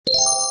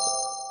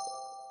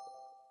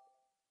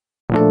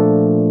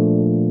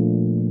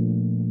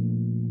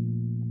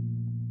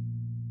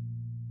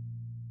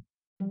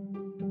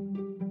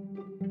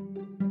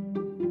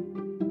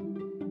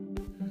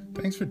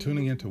Thanks for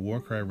tuning in to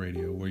Warcry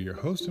Radio, where your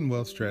host and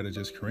wealth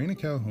strategist Karina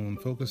Calhoun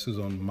focuses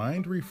on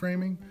mind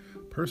reframing,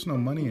 personal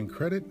money and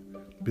credit,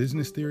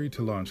 business theory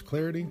to launch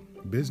clarity,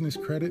 business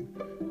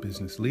credit,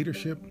 business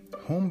leadership,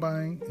 home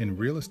buying, and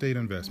real estate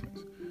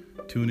investments.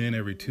 Tune in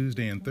every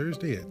Tuesday and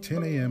Thursday at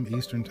 10 a.m.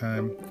 Eastern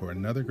Time for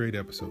another great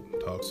episode.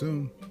 Talk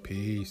soon.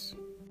 Peace.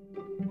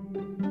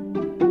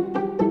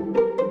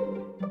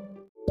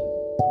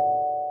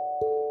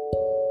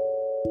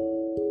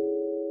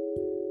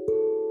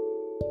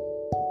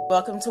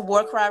 Welcome to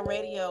Warcry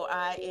Radio.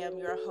 I am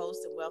your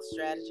host and wealth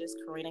strategist,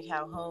 Karina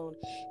Calhoun,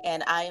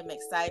 and I am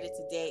excited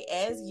today.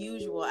 As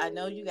usual, I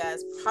know you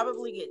guys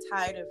probably get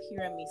tired of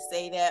hearing me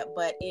say that,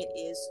 but it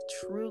is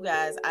true,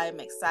 guys. I am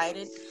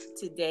excited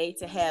today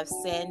to have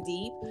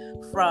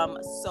Sandeep from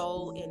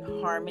Soul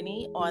in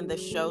Harmony on the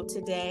show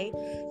today.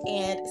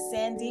 And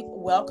Sandeep,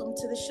 welcome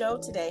to the show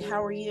today.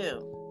 How are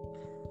you?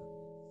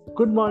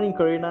 Good morning,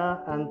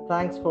 Karina, and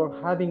thanks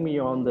for having me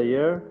on the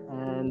air.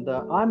 And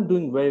I'm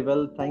doing very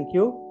well, thank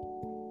you.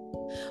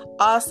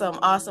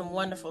 Awesome,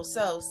 wonderful.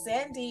 So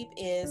Sandeep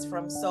is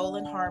from Soul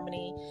in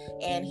Harmony,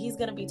 and he's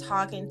going to be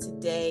talking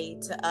today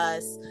to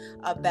us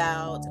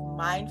about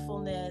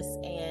mindfulness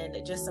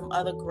and just some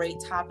other great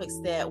topics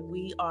that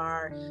we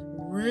are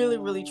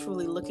really,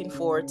 truly looking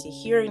forward to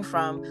hearing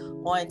from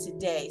on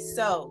today.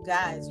 So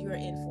guys, you're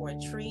in for a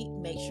treat.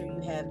 Make sure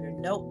you have your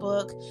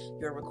notebook,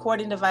 your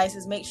recording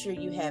devices. Make sure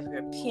you have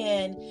your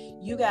pen.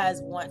 You guys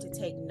want to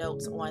take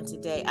notes on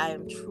today. I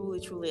am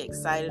truly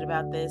excited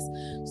about this.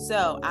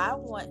 So I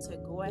want to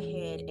go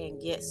ahead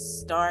and get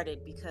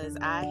started because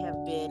I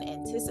have been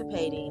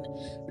anticipating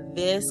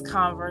this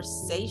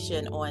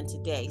conversation on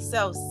today.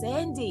 So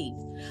Sandeep,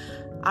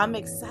 I'm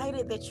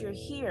excited that you're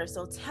here.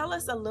 So tell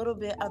us a little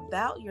bit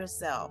about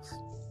yourself.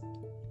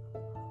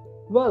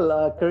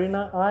 Well,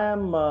 Karina, I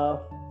am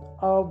a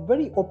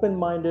very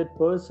open-minded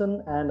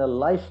person and a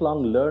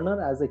lifelong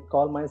learner, as I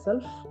call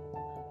myself.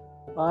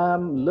 I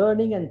am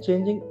learning and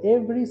changing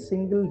every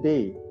single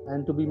day,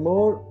 and to be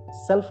more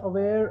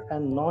self-aware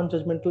and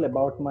non-judgmental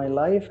about my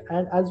life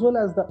and as well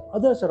as the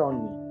others around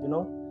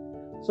me,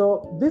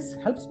 So this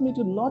helps me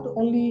to not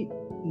only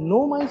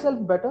know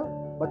myself better,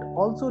 but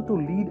also to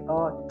lead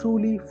a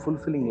truly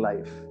fulfilling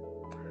life.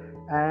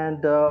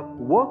 And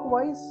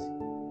work-wise,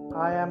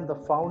 I am the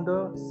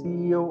founder,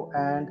 CEO,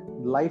 and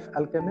life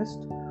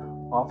alchemist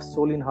of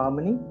Soul in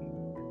Harmony.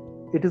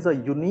 It is a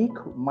unique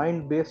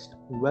mind-based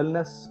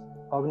wellness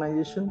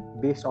organization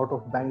based out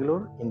of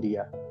Bangalore,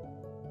 India.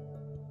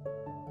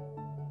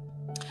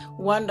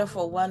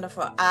 Wonderful.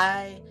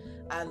 I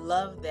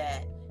love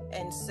that.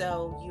 And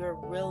so you're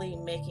really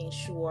making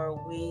sure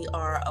we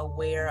are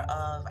aware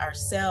of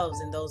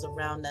ourselves and those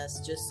around us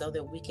just so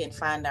that we can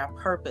find our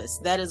purpose.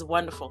 That is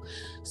wonderful.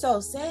 So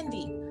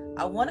Sandeep,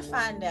 I want to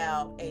find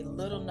out a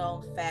little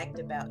known fact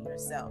about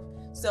yourself.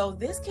 So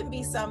this can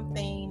be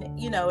something,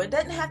 it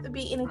doesn't have to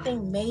be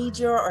anything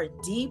major or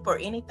deep or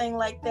anything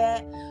like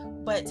that,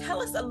 but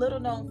tell us a little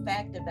known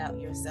fact about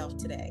yourself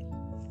today.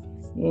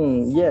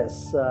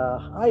 Yes,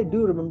 I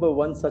do remember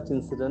one such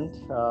incident.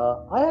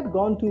 I had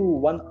gone to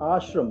one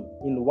ashram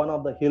in one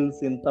of the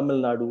hills in Tamil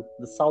Nadu,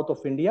 the south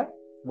of India,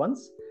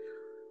 once.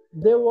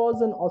 There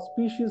was an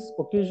auspicious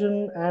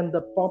occasion, and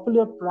the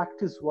popular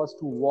practice was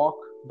to walk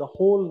the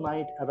whole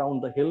night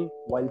around the hill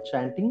while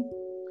chanting.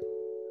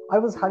 I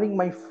was having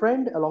my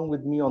friend along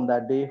with me on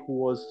that day who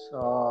was,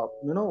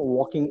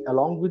 walking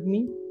along with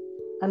me.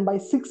 And by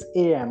 6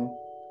 a.m.,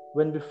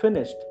 when we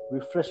finished,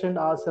 we freshened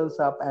ourselves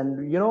up and,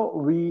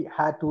 we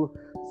had to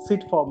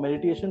sit for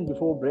meditation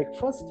before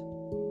breakfast.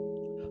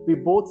 We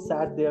both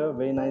sat there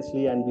very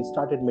nicely and we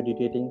started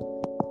meditating.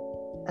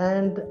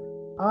 And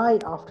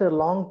after a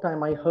long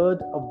time, I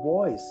heard a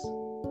voice,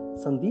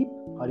 "Sandeep,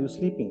 are you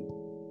sleeping?"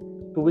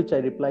 To which I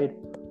replied,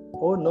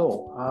 "Oh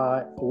no,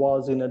 I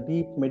was in a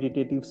deep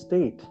meditative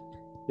state."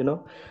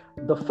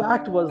 The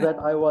fact was that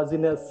I was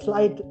in a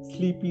slight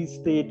sleepy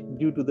state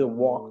due to the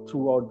walk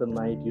throughout the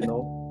night,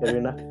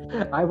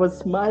 Karina. I was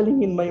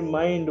smiling in my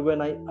mind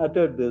when I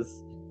uttered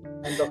this,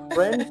 and the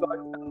friend got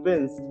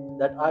convinced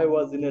that I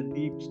was in a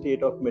deep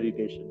state of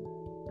meditation.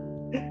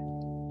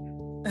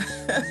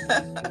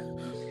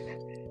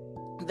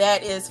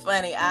 That is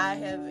funny. I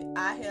have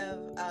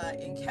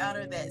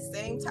encountered that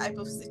same type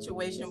of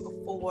situation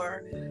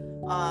before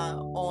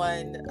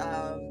on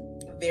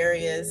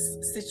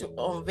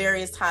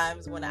various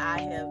times when I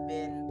have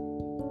been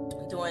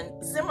doing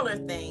similar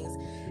things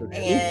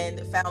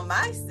and found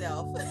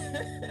myself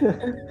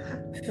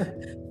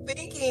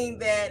thinking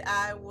that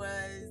I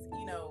was,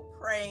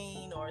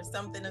 praying or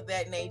something of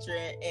that nature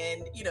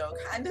and,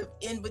 kind of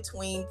in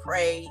between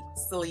pray,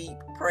 sleep.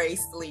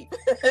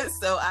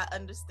 So I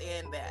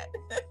understand that.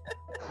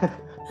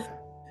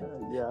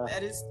 Yeah.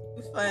 That is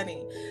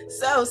funny.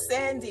 So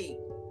Sandy,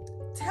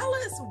 tell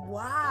us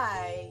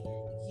why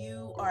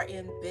you are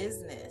in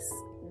business.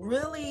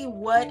 Really,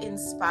 what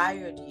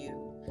inspired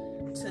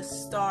you to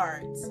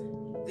start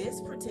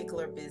this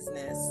particular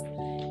business?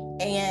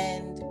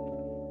 And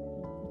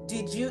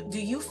do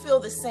you feel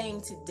the same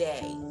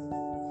today?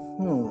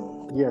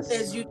 Yes.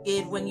 as you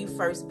did when you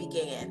first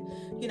began.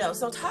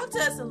 So talk to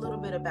us a little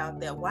bit about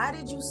that. Why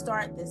did you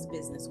start this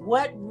business?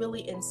 What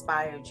really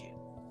inspired you?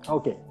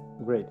 Okay,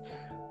 great.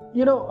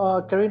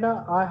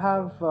 Karina, I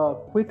have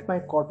quit my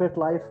corporate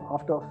life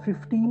after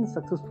 15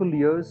 successful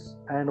years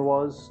and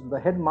was the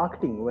head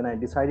marketing when I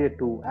decided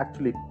to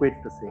actually quit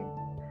the same.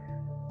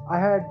 I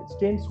had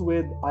stints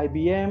with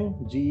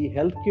IBM, GE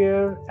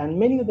Healthcare, and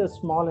many other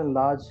small and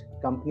large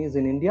companies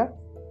in India.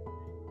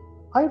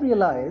 I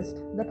realized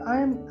that I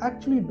am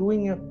actually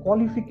doing a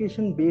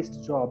qualification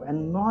based job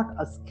and not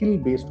a skill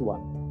based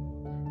one.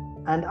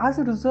 And as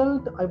a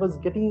result, I was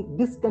getting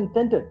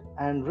discontented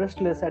and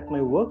restless at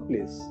my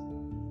workplace.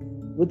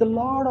 With a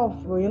lot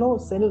of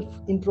self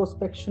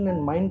introspection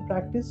and mind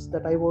practice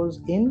that I was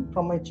in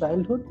from my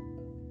childhood,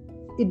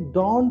 it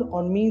dawned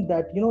on me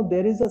that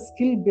there is a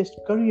skill based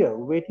career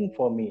waiting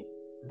for me.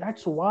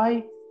 That's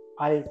why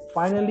I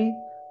finally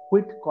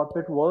quit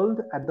corporate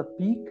world at the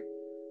peak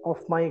of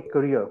my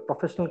career,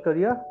 professional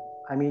career,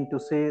 I mean to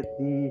say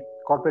the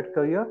corporate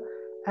career,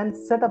 and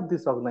set up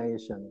this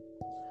organization.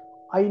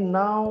 I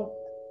now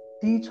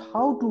teach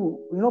how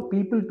to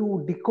people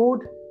to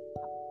decode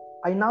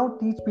I now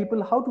teach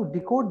people how to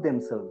decode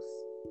themselves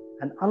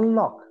and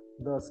unlock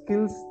the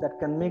skills that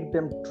can make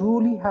them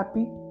truly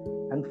happy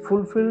and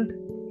fulfilled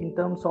in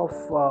terms of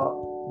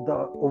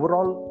the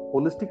overall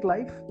holistic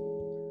life.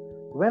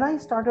 When I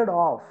started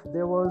off,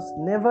 there was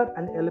never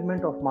an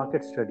element of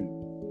market study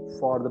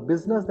for the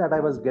business that I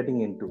was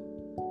getting into.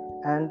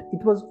 And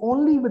it was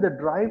only with a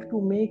drive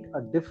to make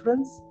a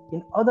difference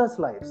in others'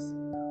 lives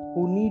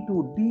who need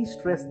to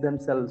de-stress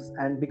themselves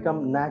and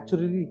become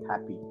naturally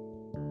happy.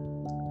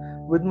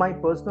 With my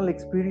personal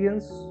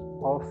experience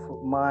of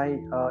my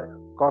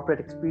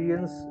corporate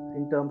experience,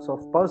 in terms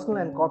of personal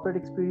and corporate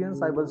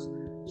experience, I was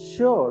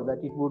sure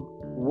that it would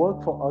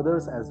work for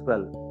others as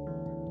well.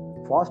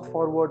 Fast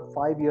forward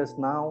 5 years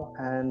now,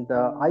 and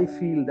I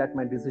feel that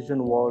my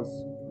decision was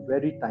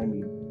very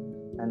timely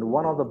and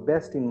one of the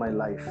best in my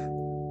life.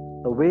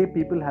 The way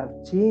people have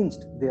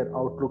changed their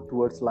outlook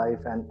towards life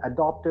and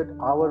adopted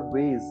our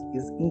ways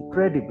is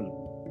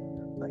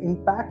incredible. The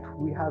impact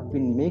we have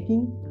been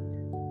making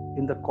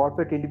in the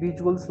corporate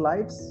individuals'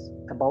 lives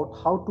about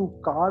how to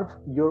carve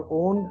your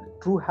own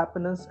true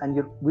happiness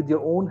and with your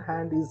own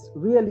hand is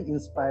really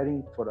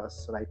inspiring for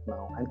us right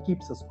now and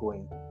keeps us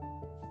going.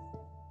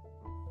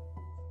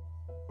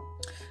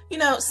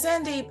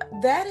 Sandeep,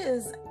 that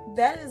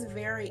is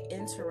very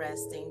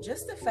interesting.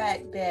 Just the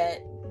fact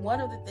that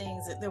one of the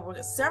things that there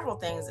were several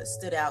things that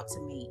stood out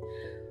to me,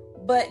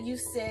 but you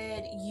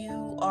said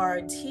you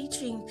are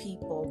teaching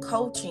people,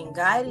 coaching,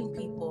 guiding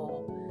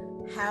people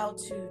how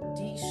to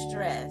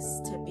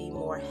de-stress, to be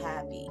more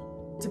happy,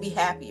 to be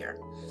happier.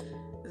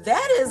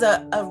 That is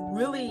a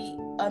really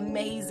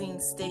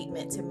amazing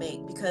statement to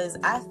make, because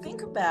I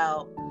think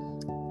about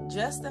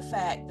just the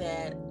fact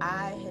that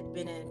I had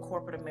been in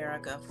corporate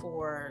America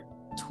for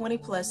 20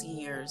 plus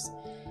years,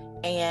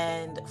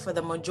 and for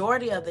the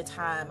majority of the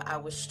time I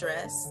was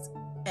stressed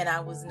and I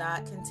was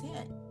not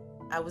content.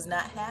 I was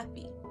not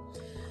happy.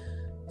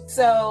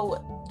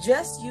 So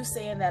just you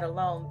saying that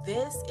alone,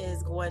 this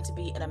is going to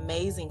be an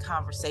amazing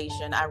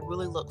conversation. I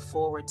really look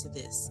forward to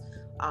this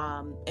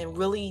and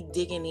really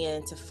digging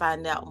in to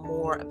find out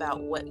more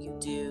about what you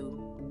do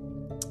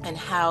and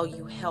how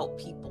you help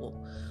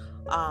people.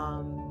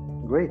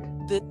 Great.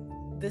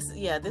 This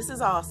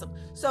is awesome.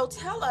 So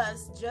tell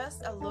us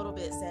just a little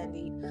bit,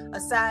 Sandeep,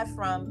 aside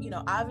from,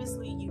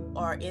 obviously you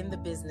are in the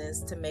business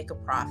to make a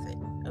profit.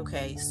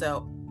 Okay.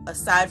 So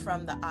aside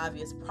from the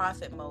obvious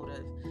profit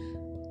motive,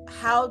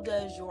 how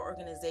does your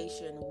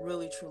organization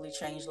really truly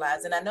change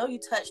lives? And I know you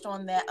touched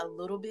on that a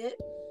little bit,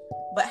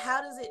 but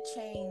how does it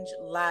change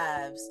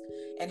lives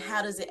and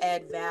how does it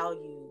add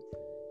value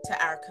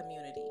to our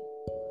community?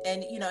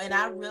 And, and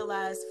I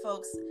realize,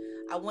 folks,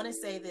 I want to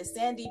say that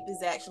Sandeep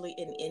is actually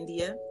in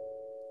India.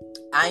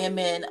 I am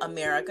in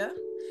America.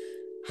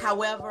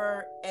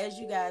 However, as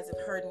you guys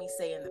have heard me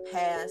say in the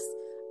past,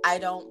 I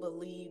don't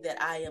believe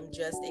that I am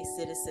just a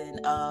citizen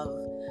of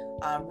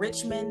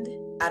Richmond.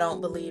 I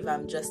don't believe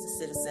I'm just a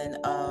citizen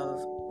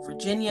of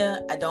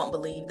Virginia. I don't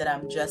believe that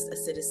I'm just a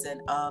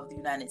citizen of the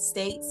United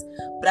States,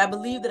 but I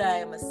believe that I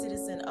am a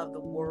citizen of the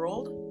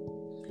world.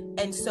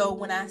 And so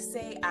when I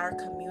say our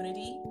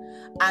community,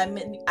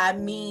 I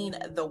mean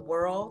the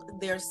world.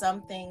 There are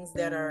some things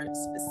that are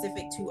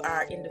specific to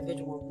our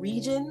individual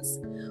regions,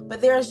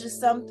 but there's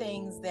just some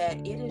things that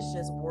it is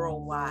just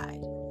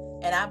worldwide.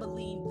 And I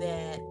believe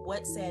that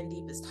what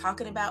Sandeep is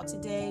talking about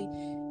today,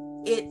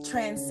 it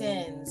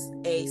transcends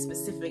a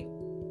specific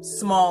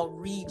small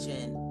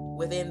region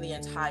within the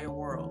entire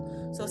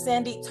world. So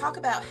Sandeep, talk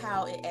about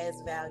how it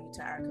adds value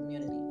to our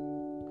community.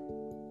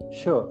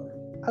 Sure.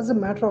 As a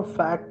matter of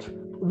fact,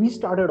 we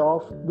started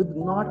off with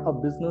not a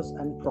business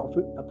and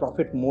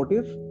profit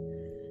motive,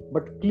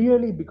 but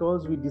clearly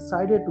because we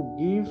decided to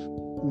give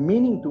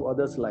meaning to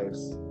others'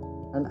 lives.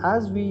 And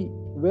as we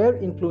were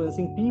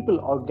influencing people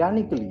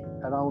organically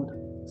around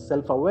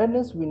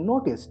self-awareness, we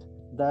noticed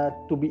that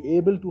to be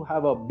able to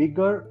have a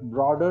bigger,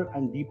 broader,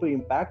 and deeper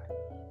impact,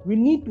 we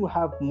need to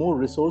have more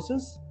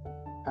resources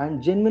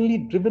and genuinely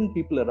driven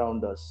people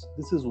around us.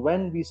 This is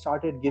when we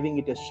started giving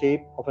it a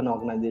shape of an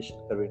organization,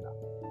 Karina.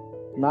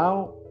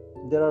 Now,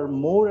 there are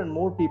more and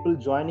more people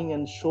joining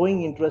and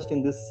showing interest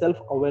in this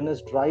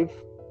self-awareness drive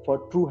for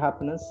true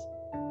happiness.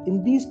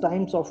 In these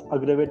times of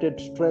aggravated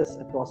stress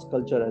across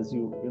culture, as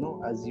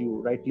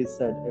you rightly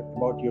said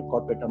about your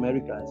corporate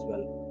America as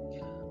well,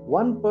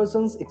 one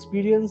person's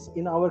experience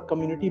in our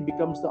community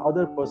becomes the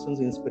other person's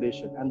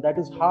inspiration, and that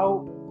is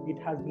how it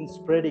has been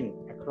spreading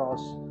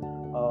across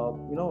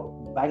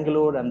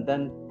Bangalore and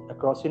then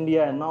across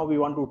India, and now we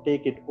want to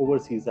take it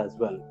overseas as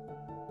well.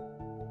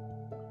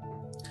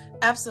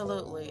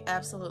 Absolutely.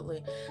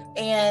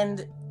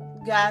 And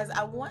guys,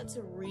 I want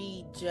to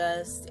read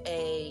just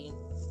a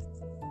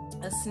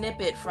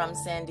snippet from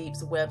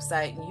Sandeep's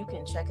website, and you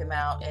can check him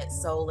out at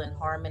Soul in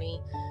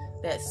Harmony.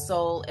 That's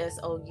Soul,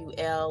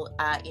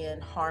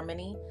 SOULIN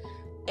Harmony.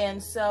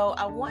 And so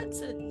I want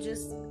to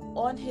just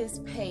on his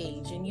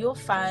page, and you'll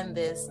find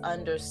this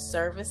under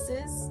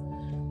services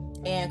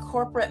and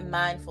corporate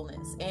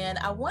mindfulness. And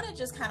I want to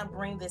just kind of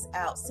bring this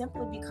out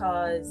simply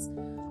because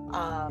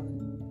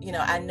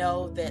I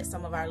know that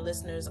some of our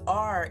listeners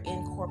are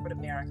in corporate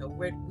America.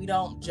 We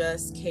don't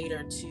just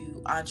cater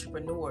to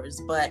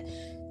entrepreneurs, but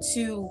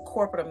to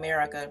corporate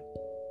America,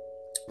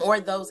 or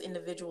those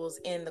individuals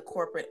in the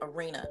corporate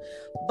arena.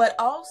 But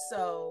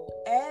also,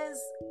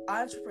 as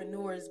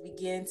entrepreneurs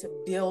begin to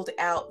build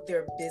out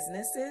their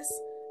businesses,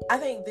 I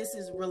think this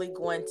is really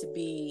going to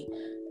be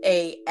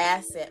an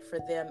asset for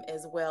them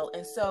as well.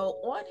 And so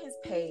on his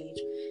page,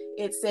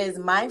 it says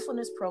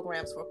mindfulness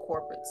programs for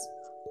corporates.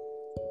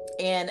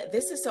 And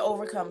this is to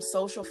overcome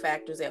social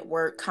factors at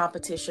work,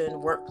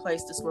 competition,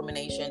 workplace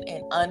discrimination,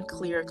 and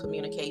unclear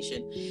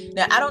communication.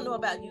 Now, I don't know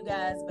about you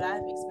guys, but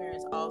I've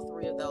experienced all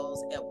three of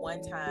those at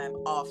one time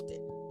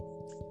often.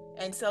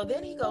 And so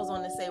then he goes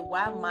on to say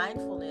why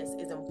mindfulness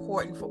is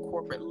important for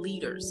corporate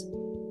leaders.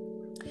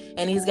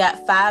 And he's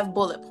got 5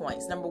 bullet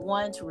points. Number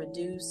 1, to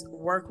reduce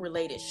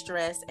work-related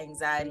stress,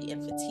 anxiety,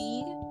 and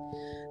fatigue.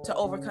 To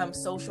overcome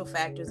social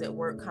factors at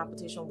work,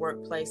 competition,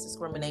 workplace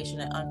discrimination,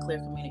 and unclear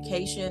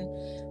communication.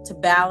 To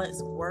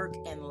balance work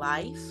and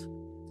life.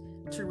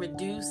 To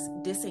reduce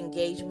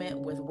disengagement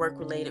with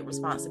work-related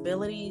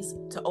responsibilities.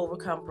 To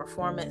overcome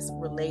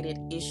performance-related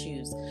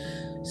issues.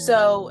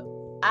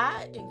 So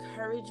I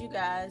encourage you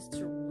guys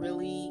to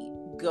really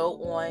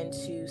go on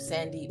to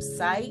Sandeep's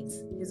site,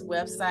 his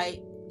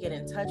website, get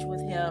in touch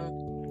with him,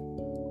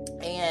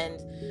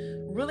 and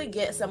really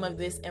get some of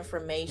this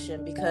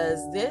information, because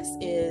this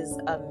is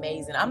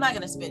amazing. I'm not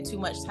going to spend too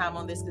much time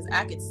on this because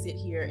I could sit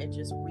here and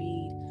just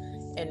read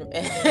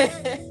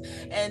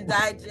and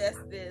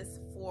digest this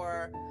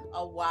for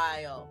a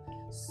while.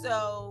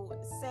 So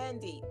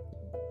Sandeep,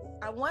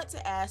 I want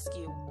to ask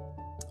you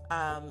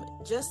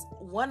just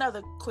one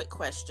other quick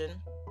question.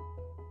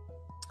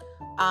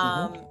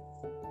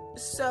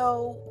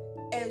 So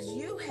as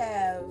you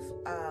have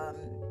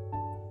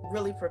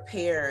really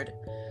prepared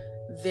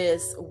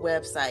this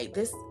website,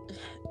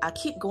 I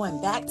keep going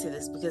back to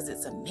this because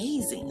it's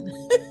amazing.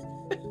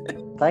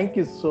 Thank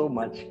you so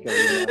much,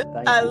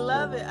 Karina. I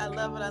love it.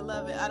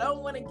 I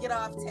don't want to get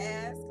off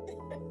task,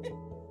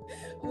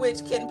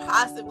 which can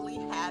possibly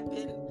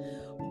happen,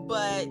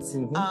 but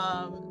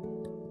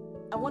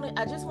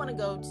I just want to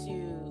go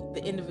to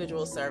the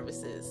individual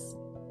services,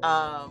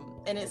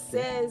 and it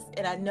says,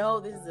 and I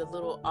know this is a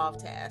little off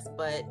task,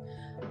 but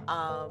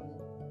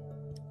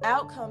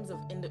outcomes of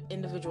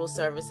individual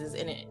services,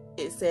 and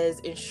it says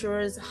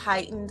ensures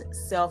heightened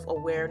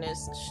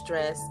self-awareness,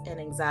 stress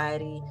and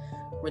anxiety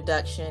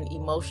reduction,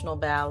 emotional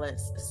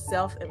balance,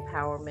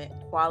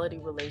 self-empowerment, quality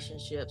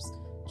relationships,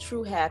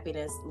 true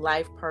happiness,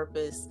 life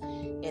purpose,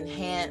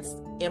 enhanced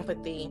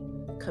empathy,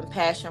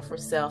 compassion for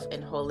self,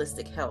 and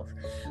holistic health.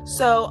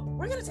 So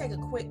we're going to take a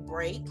quick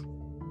break.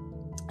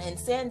 And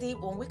Sandeep,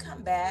 when we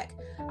come back,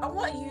 I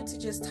want you to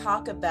just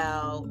talk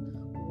about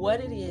what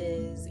it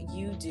is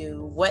you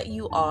do, what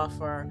you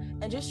offer,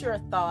 and just your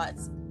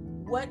thoughts.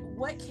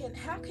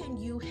 How can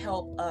you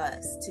help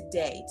us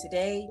today?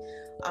 Today,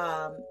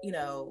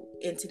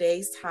 in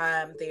today's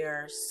time, there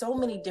are so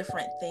many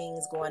different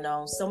things going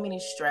on, so many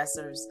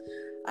stressors,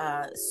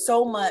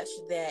 so much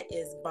that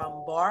is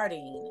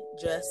bombarding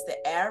just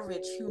the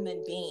average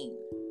human being.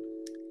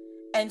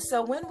 And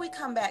so when we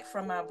come back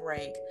from our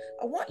break,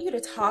 I want you to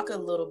talk a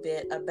little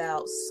bit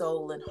about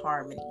Soul in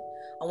Harmony.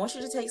 I want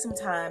you to take some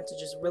time to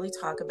just really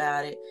talk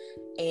about it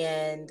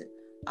and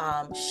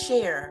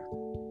share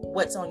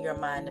what's on your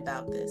mind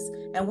about this.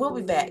 And we'll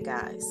be back,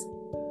 guys.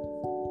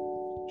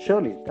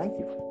 Surely. Thank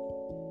you.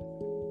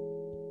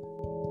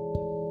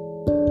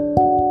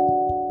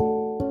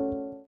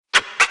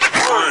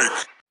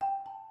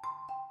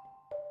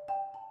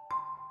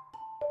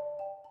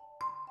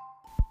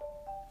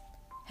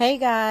 Hey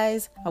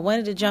guys, I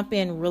wanted to jump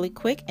in really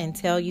quick and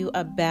tell you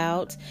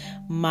about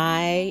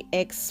my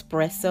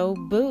Espresso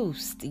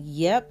Boost.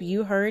 Yep,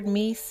 you heard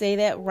me say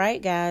that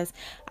right, guys.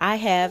 I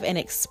have an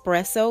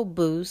Espresso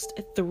Boost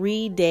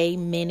 3-day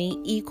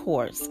mini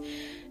e-course.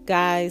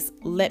 Guys,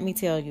 let me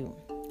tell you,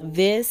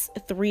 This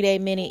 3-day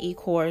mini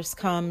e-course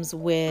comes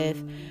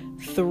with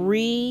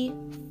 3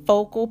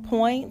 focal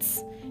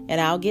points,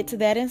 and I'll get to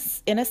that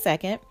in a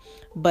second,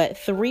 but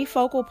 3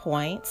 focal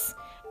points.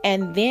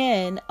 And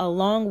then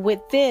along with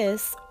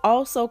this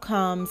also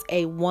comes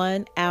a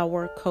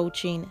 1-hour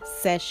coaching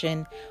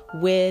session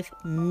with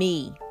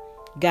me.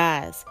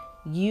 Guys,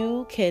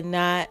 you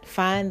cannot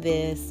find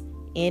this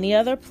any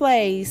other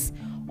place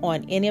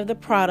on any of the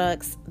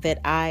products that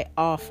I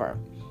offer.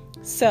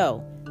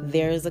 So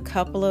there's a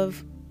couple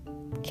of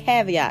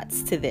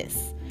caveats to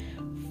this.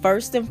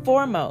 First and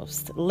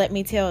foremost, let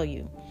me tell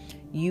you,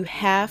 you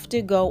have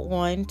to go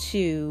on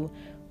to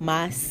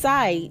my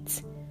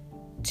site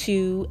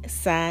to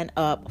sign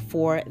up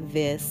for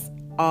this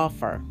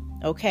offer.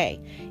 Okay,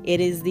 it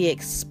is the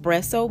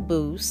Espresso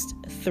Boost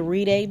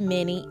 3-day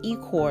mini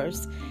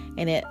e-course,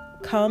 and it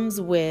comes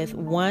with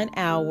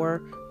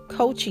 1-hour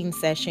coaching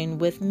session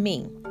with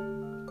me.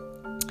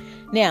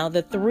 Now,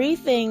 the 3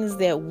 things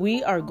that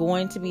we are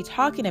going to be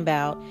talking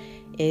about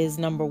is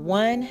number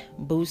 1,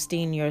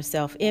 boosting your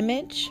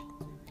self-image.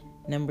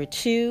 Number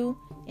 2,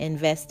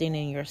 investing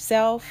in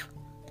yourself.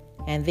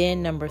 And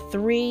then number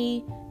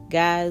 3,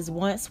 guys,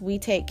 once we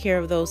take care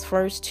of those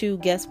first 2,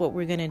 guess what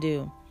we're going to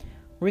do?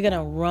 We're going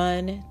to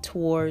run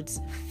towards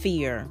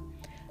fear.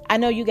 I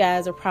know you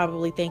guys are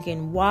probably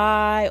thinking,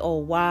 why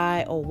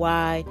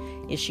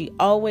is she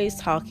always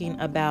talking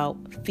about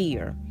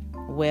fear?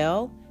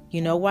 Well,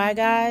 you know why,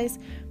 guys?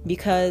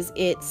 Because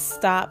it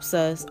stops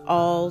us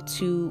all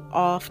too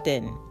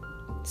often.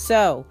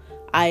 So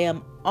I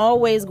am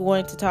always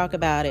going to talk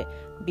about it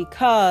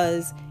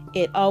because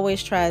it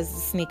always tries to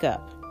sneak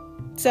up.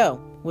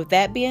 So with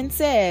that being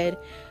said,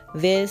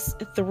 this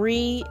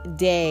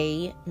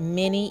 3-day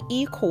mini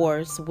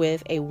e-course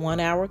with a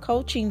 1-hour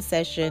coaching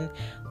session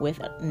with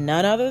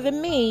none other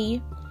than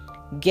me,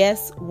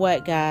 guess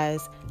what,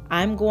 guys?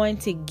 I'm going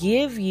to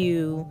give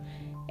you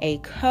a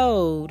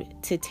code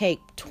to take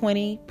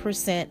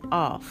 20%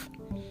 off.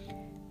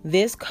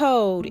 This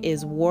code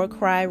is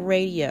Warcry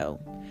Radio.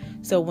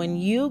 So when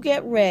you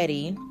get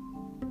ready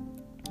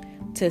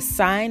to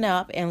sign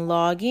up and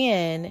log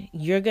in,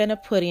 you're going to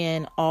put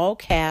in all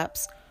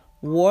caps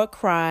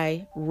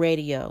Warcry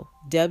Radio,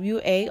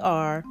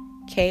 WARKRY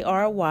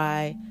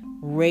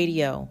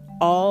Radio,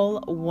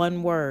 all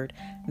one word.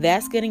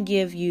 That's going to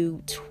give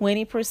you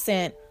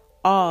 20%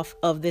 off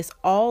of this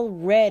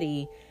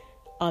already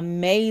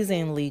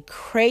amazingly,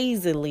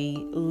 crazily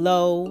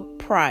low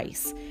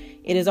price.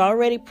 It is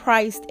already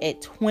priced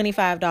at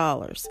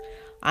 $25.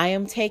 I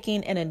am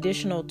taking an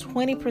additional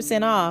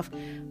 20% off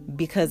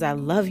because I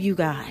love you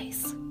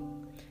guys.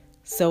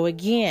 So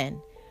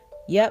again,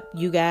 yep,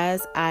 you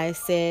guys, I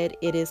said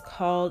it is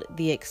called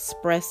the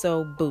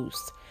Espresso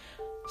Boost.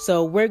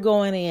 So we're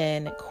going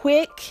in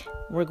quick,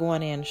 we're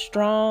going in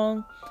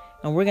strong,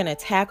 and we're going to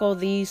tackle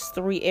these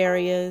 3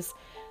 areas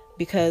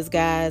because,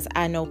 guys,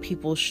 I know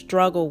people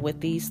struggle with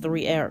these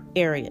 3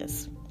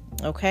 areas.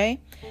 Okay?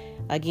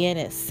 Again,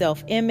 it's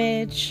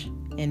self-image,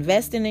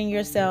 investing in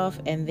yourself,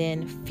 and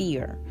then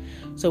fear.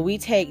 So we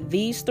take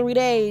these 3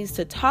 days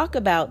to talk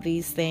about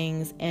these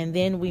things, and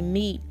then we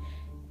meet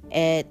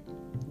at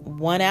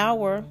 1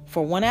 hour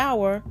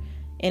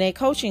in a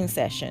coaching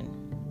session.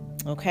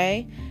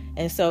 Okay?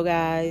 And so,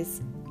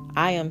 guys,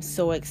 I am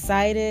so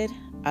excited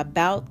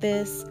about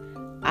this.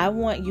 I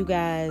want you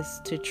guys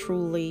to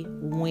truly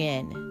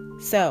win.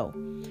 So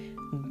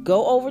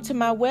go over to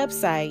my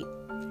website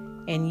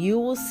and you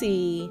will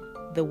see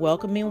the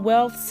Welcoming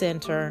Wealth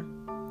Center.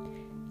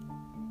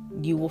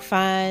 You will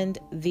find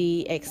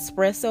the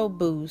Espresso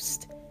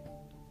Boost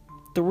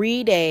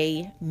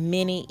 3-day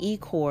mini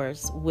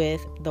e-course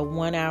with the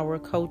 1-hour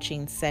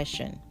coaching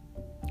session.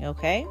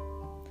 Okay?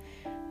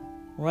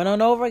 Run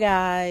on over,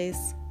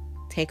 guys.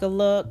 Take a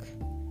look.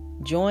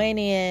 Join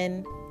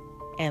in.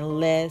 And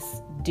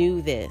let's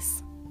do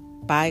this.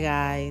 Bye,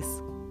 guys.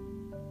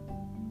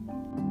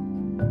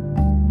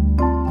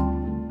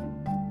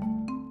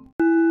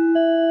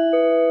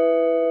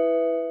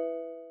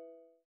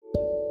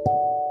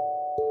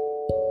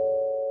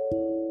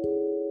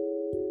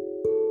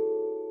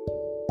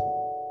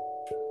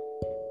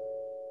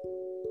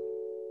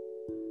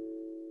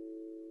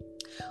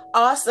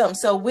 Awesome.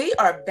 So we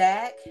are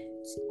back.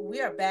 We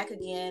are back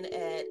again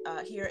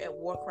at here at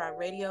Warcry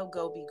Radio.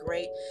 Go be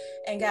great.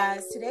 And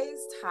guys, today's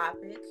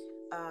topic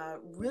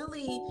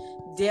really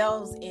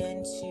delves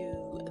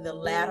into the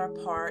latter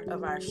part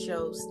of our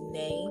show's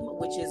name,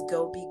 which is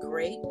Go Be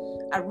Great.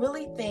 I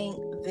really think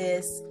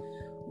this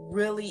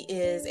really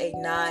is a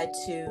nod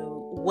to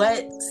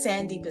what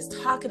Sandeep is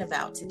talking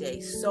about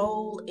today,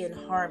 soul in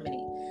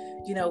harmony.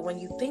 You know, when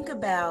you think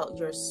about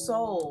your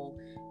soul,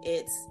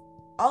 it's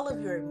all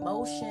of your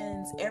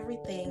emotions,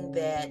 everything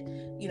that,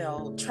 you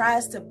know,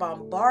 tries to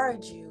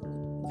bombard you,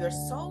 your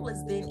soul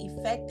is then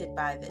affected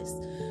by this.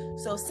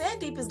 So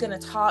Sandeep is going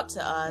to talk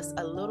to us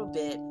a little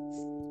bit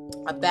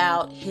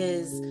about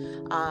his,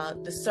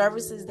 the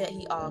services that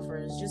he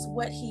offers, just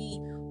what he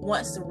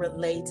wants to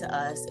relay to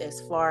us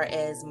as far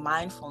as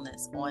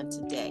mindfulness on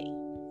today.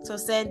 So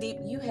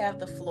Sandeep, you have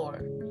the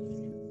floor.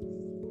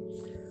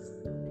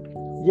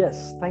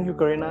 Yes, thank you,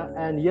 Karina.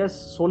 And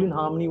yes, Soul in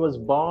Harmony was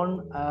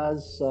born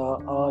as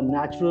a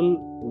natural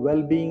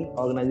well-being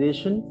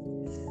organization,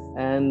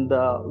 and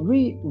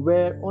we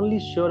were only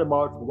sure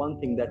about one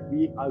thing, that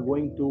we are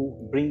going to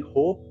bring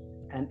hope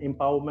and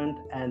empowerment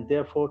and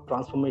therefore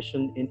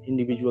transformation in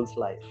individuals'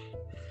 life.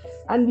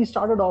 And we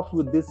started off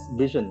with this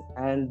vision,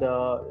 and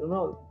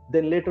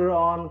then later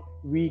on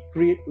we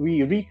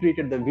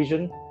recreated the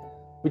vision,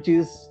 which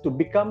is to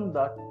become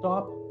the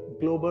top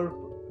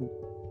global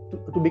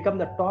to become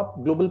the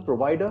top global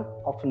provider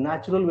of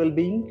natural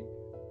well-being,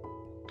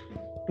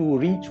 to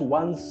reach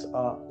one's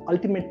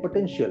ultimate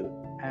potential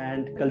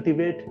and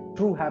cultivate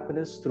true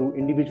happiness through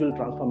individual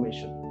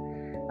transformation.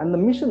 And the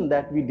mission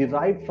that we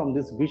derived from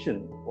this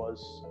vision was,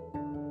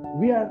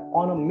 we are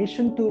on a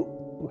mission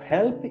to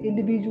help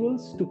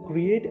individuals to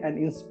create an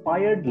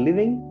inspired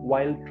living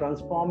while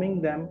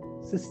transforming them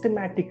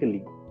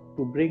systematically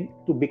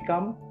to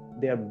become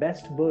their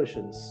best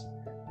versions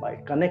by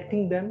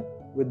connecting them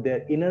with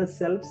their inner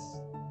selves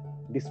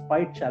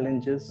despite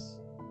challenges,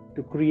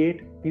 to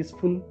create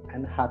peaceful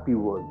and happy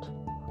world.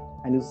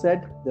 And you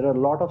said there are a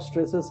lot of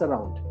stresses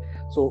around,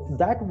 so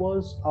that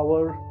was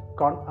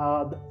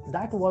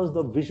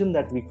the vision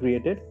that we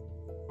created.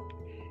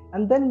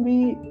 And then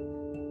we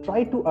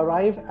try to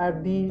arrive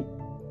at the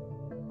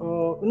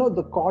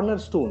the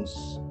cornerstones,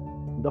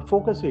 the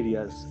focus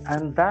areas,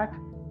 and that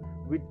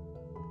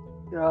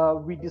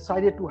we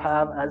decided to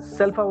have as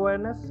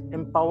self-awareness,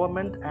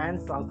 empowerment,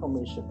 and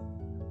transformation,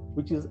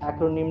 which is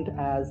acronymed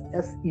as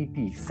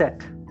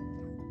SET.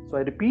 So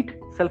I repeat: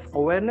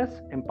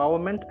 self-awareness,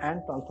 empowerment,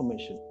 and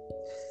transformation.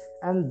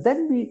 And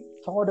then we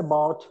thought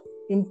about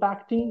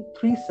impacting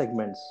three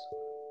segments: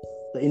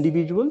 the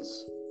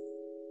individuals,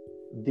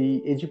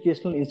 the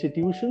educational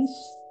institutions,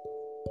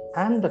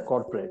 and the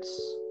corporates.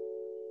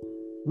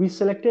 We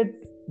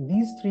selected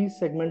these three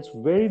segments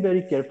very,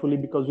 very carefully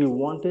because we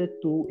wanted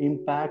to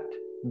impact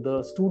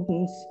the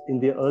students in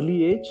their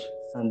early age,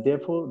 and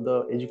therefore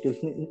the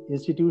educational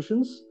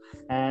institutions.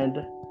 And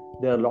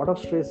there are a lot of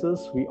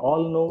stresses, we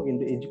all know, in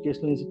the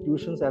educational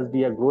institutions as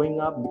we are growing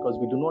up, because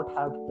we do not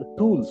have the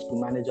tools to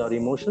manage our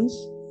emotions.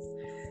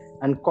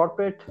 And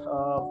corporates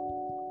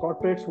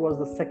was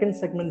the second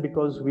segment,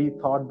 because we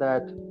thought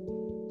that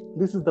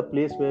this is the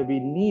place where we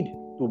need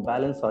to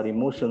balance our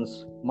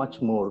emotions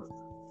much more.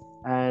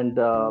 And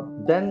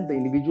then the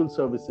individual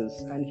services,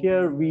 and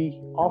here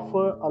we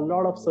offer a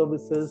lot of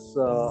services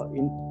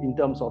in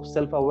terms of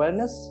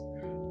self-awareness,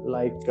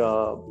 like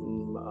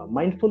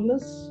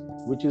mindfulness,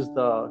 which is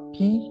the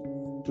key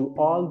to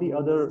all the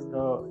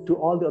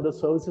other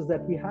services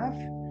that we have.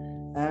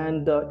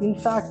 And in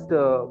fact,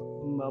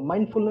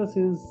 mindfulness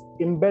is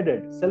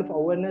embedded,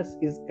 self-awareness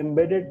is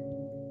embedded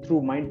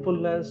through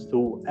mindfulness,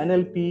 through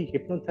NLP,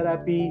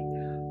 hypnotherapy,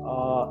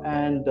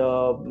 and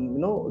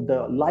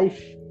the life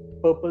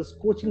purpose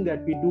coaching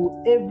that we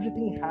do.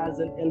 Everything has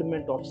an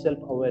element of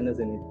self-awareness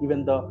in it.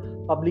 Even the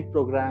public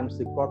programs,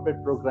 the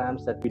corporate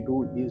programs that we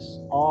do, is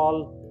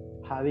all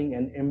having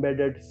an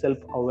embedded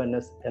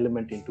self-awareness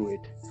element into it.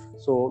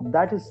 So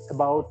that is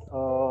about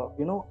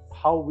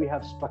how we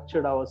have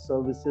structured our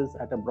services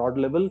at a broad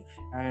level,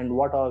 and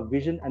what our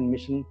vision and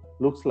mission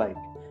looks like.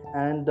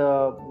 And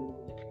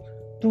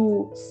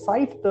to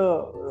cite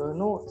the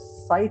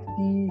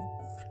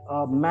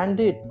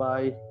mandate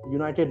by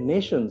United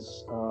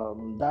Nations,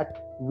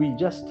 that we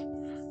just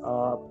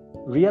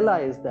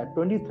realized that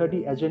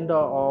 2030 agenda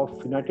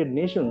of United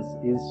Nations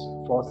is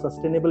for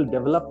sustainable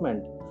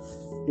development,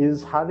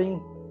 is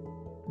having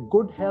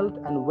good health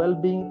and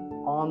well-being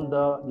on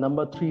the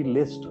number 3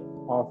 list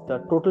of the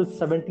total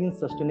 17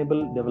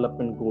 sustainable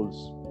development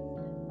goals.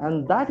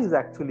 And that is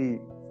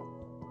actually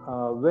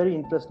very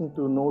interesting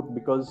to note,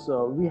 because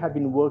we have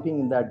been working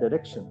in that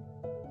direction.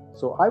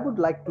 So I would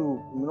like to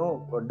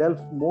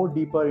delve more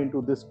deeper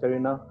into this,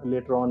 Karina,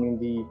 later on in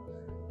the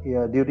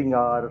during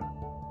our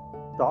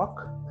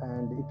talk,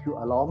 and if you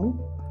allow me.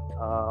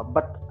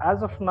 But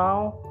as of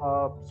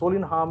now, Soul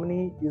in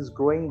Harmony is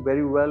growing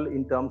very well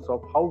in terms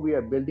of how we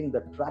are building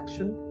the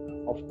traction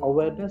of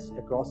awareness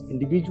across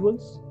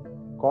individuals,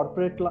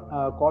 corporate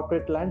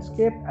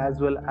landscape, as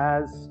well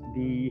as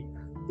the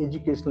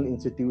educational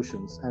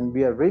institutions. And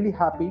we are really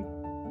happy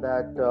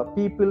that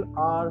people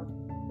are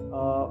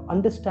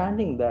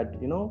understanding that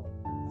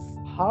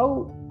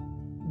how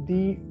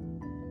the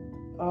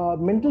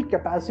mental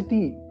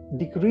capacity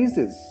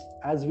decreases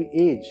as we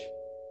age,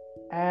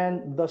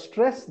 and the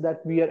stress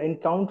that we are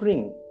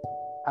encountering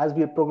as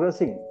we are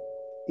progressing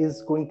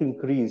is going to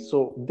increase.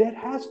 So there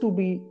has to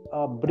be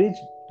a bridge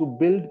to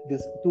build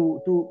this,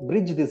 to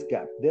bridge this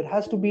gap. There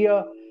has to be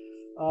a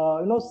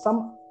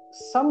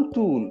some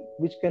tool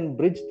which can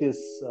bridge this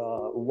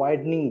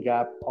widening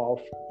gap of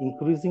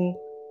increasing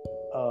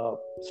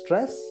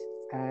stress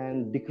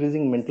and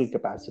decreasing mental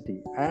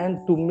capacity.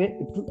 And to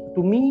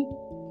me,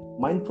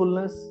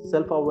 mindfulness,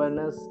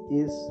 self-awareness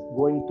is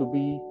going to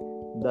be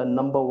the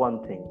number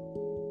one thing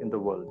in the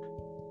world.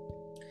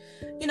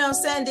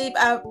 Sandeep,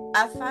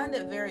 I find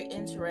it very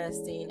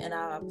interesting, and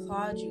I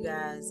applaud you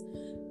guys.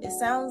 It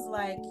sounds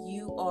like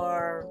you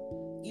are,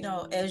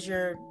 as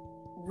you're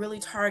really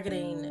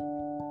targeting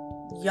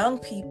young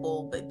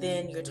people, but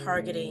then you're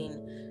targeting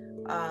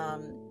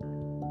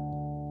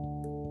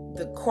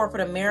the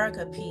corporate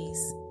America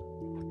piece.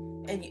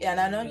 And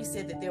I know you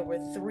said that there were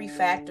 3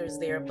 factors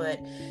there, but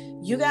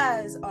you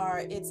guys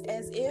it's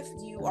as if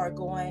you are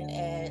going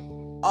at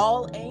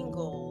all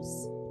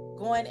angles,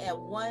 going at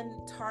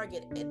one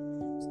target,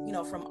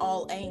 from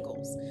all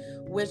angles,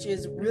 which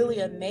is really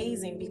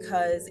amazing,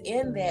 because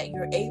in that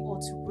you're able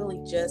to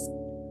really just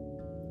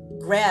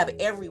grab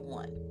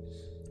everyone.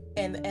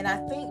 And I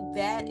think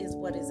that is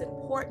what is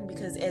important,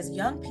 because as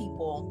young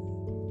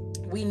people,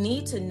 we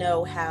need to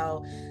know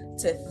how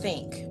to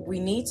think. We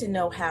need to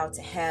know how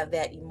to have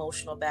that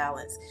emotional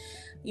balance.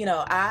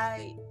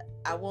 I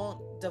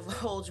won't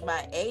divulge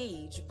my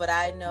age, but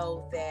I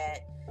know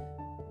that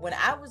when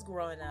I was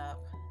growing up,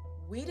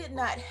 we did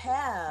not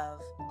have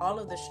all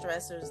of the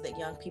stressors that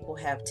young people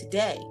have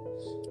today.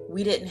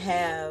 We didn't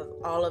have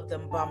all of the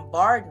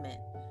bombardment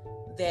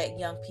that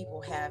young people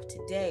have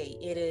today.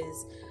 It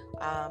is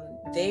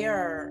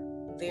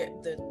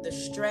the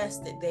stress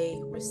that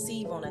they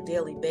receive on a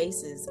daily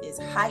basis is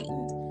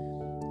heightened.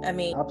 I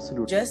mean,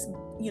 absolutely. Just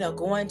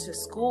going to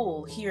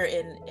school here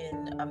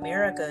in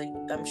America,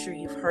 I'm sure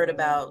you've heard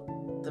about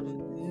the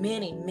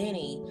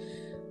many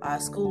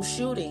school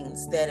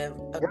shootings that have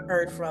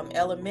occurred from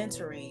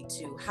elementary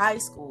to high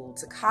school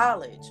to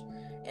college,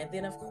 and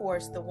then of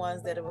course the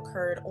ones that have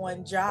occurred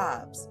on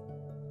jobs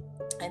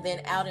and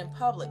then out in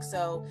public.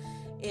 So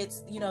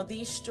it's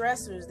these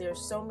stressors, there's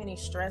so many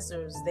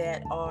stressors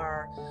that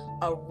are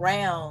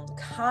around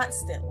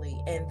constantly,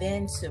 and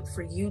then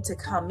for you to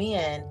come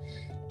in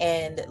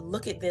and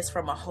look at this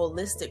from a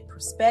holistic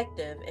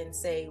perspective and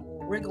say,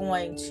 we're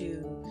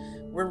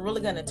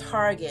really going to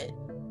target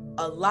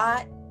a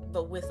lot,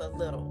 but with a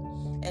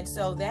little. And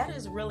so that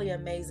is really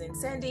amazing.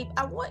 Sandeep,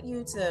 I want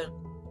you to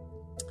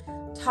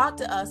talk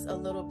to us a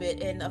little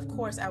bit. And of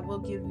course, I will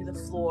give you the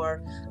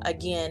floor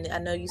again. I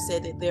know you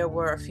said that there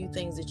were a few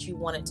things that you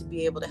wanted to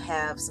be able to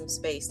have some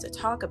space to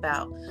talk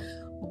about.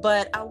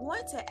 But I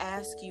want to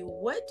ask you,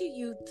 what do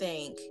you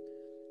think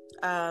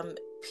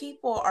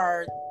people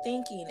are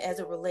thinking as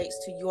it relates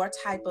to your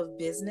type of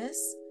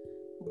business,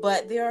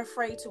 but they're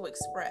afraid to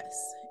express?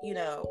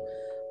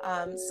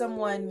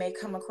 Someone may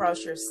come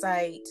across your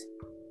site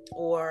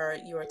or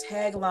your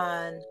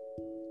tagline,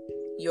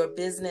 your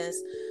business,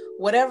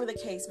 whatever the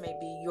case may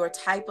be, your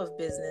type of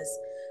business.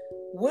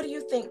 What do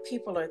you think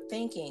people are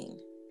thinking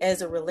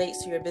as it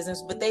relates to your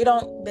business, but they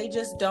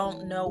just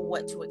don't know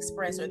what to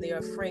express, or they're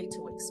afraid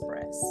to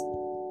express?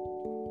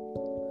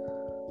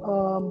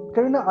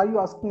 Karina, are you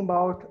asking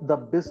about the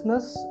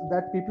business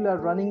that people are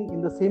running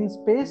in the same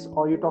space,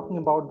 or you're talking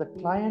about the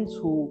clients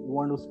who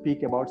want to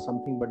speak about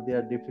something but they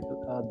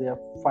are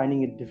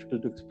finding it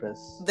difficult to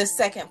express? The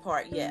second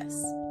part,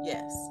 yes.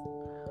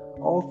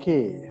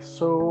 Okay,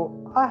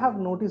 so I have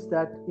noticed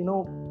that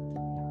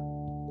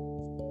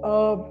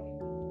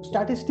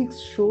statistics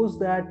shows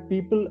that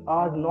people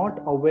are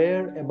not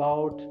aware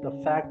about the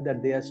fact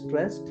that they are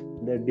stressed,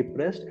 they're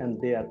depressed,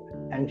 and they are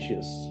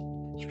anxious.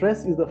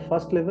 Stress is the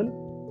first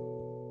level,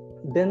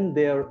 then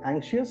they are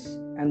anxious,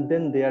 and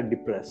then they are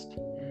depressed.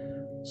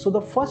 So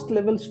the first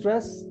level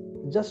stress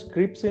just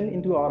creeps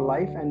into our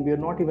life, and we are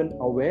not even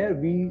aware.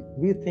 We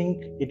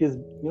think it is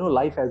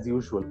life as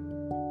usual,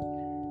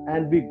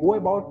 and we go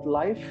about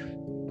life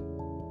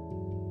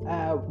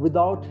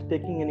without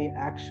taking any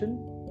action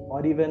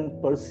or even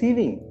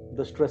perceiving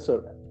the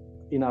stressor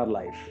in our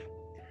life,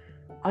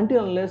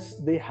 until unless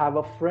they have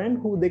a friend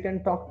who they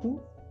can talk to,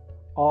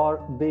 or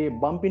they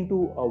bump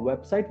into a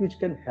website which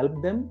can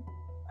help them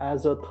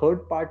as a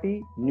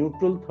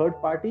neutral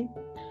third party.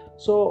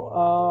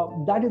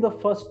 So that is the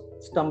first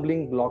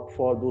stumbling block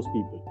for those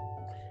people.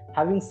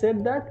 Having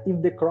said that,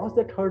 if they cross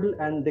that hurdle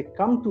and they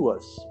come to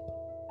us,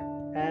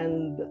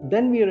 and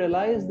then we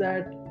realize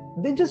that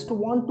they just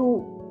want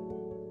to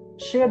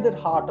share their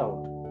heart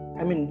out.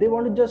 I mean, they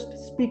want to just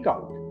speak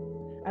out,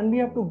 and we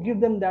have to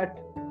give them that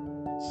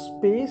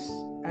space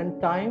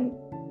and time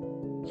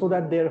so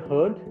that they're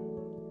heard.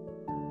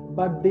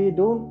 But they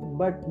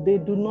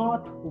do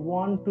not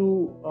want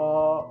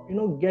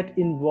to get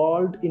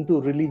involved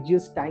into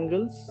religious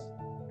tangles,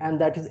 and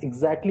that is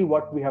exactly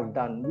what we have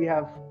done. We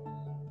have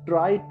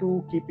tried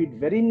to keep it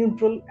very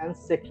neutral and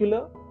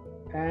secular,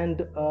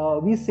 and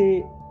we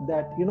say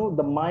that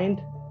the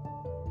mind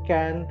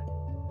can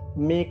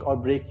make or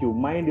break you.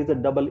 Mind is a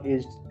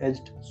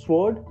double-edged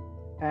sword,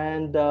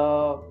 and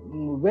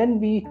when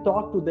we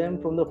talk to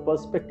them from the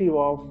perspective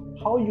of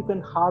how you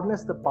can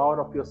harness the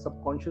power of your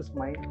subconscious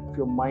mind, of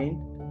your mind,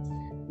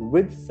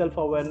 with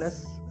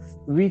self-awareness,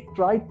 we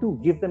try to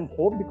give them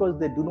hope, because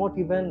they do not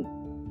even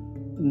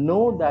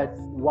know that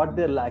what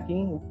they're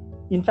lacking.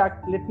 In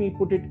fact, let me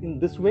put it in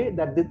this way,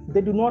 that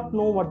they do not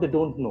know what they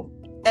don't know.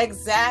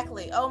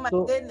 Exactly. Oh my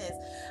goodness.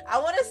 I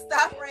want to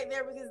stop right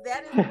there, because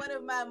that is one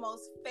of my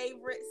most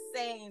favorite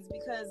sayings,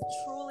 because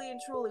truly and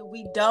truly,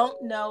 we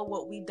don't know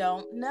what we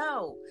don't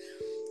know.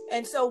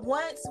 And so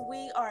once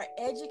we are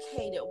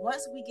educated,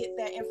 once we get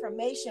that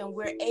information,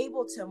 we're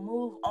able to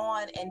move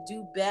on and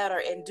do better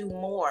and do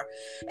more.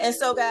 And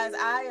so, guys,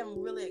 I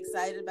am really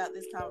excited about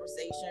this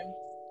conversation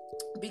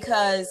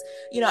because,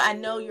 I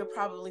know you're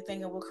probably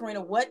thinking, well,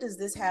 Karina, what does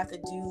this have to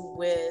do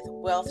with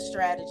wealth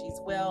strategies?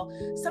 Well,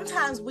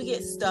 sometimes we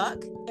get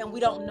stuck and we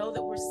don't know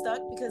that we're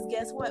stuck because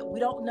guess what? We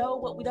don't know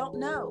what we don't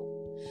know.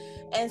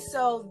 And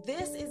so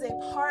this is a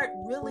part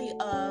really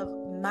of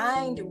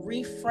mind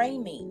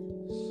reframing.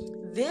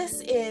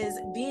 This is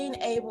being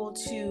able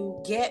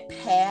to get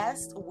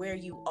past where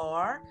you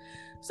are.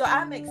 So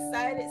I'm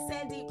excited.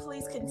 Sandeep,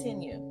 please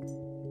continue.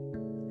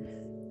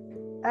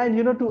 And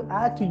to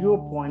add to your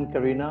point,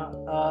 Karina,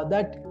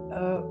 that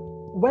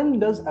when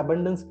does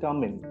abundance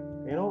come in?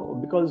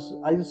 Because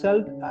as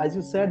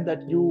you said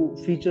that you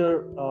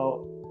feature,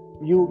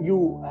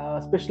 you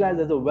specialize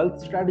as a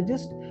wealth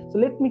strategist. So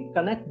let me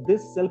connect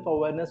this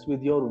self-awareness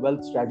with your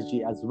wealth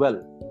strategy as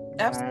well.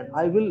 Absolutely.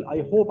 And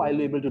I hope I'll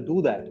be able to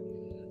do that.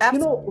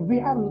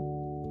 Absolutely.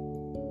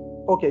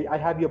 Okay, I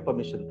have your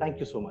permission. Thank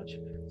you so much.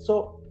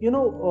 So,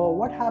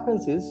 what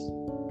happens is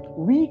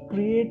we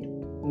create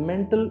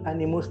mental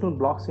and emotional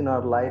blocks in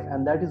our life,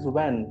 and that is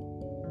when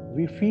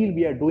we feel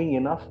we are doing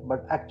enough,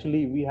 but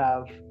actually we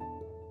have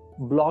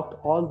blocked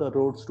all the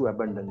roads to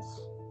abundance.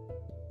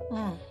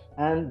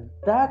 And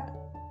that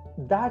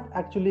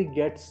actually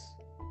gets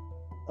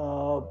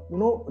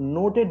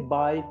noted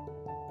by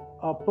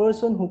a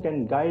person who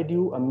can guide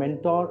you, a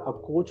mentor, a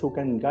coach who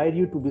can guide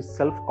you to be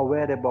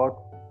self-aware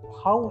about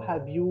how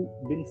have you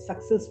been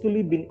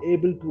successfully been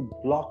able to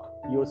block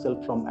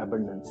yourself from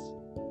abundance.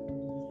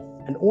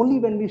 And only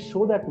when we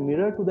show that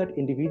mirror to that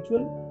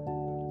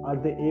individual are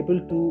they able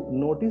to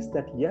notice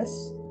that,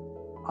 yes,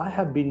 I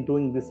have been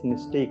doing this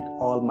mistake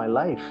all my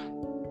life.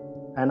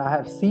 And I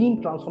have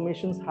seen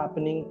transformations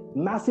happening,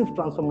 massive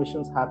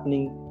transformations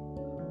happening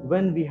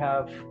when we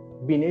have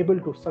been able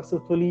to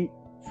successfully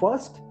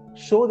first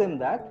show them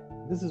that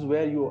this is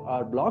where you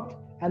are blocked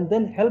and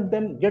then help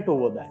them get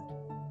over that.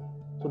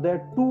 So there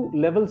are two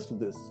levels to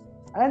this.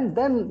 And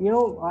then,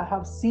 I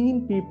have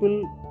seen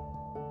people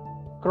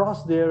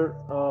cross their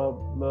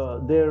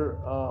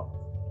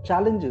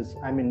challenges,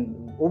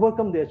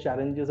 overcome their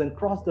challenges and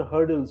cross the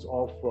hurdles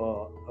of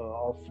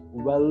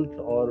wealth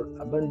or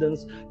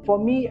abundance. For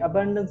me,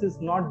 abundance is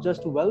not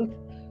just wealth.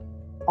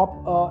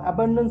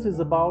 Abundance is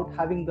about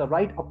having the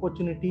right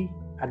opportunity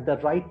at the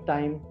right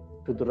time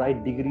to the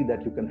right degree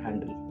that you can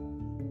handle.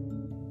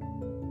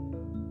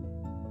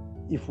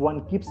 If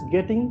one keeps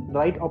getting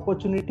right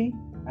opportunity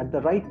at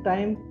the right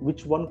time,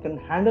 which one can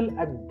handle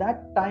at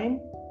that time,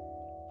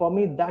 for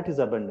me, that is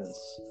abundance.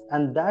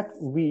 And that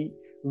we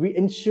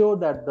ensure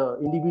that the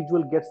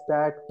individual gets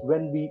that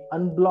when we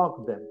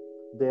unblock them,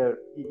 their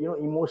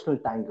emotional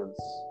tangles,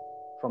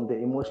 from their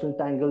emotional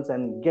tangles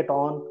and get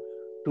on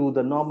to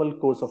the normal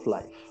course of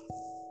life.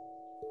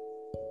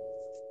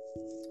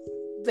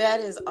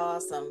 That is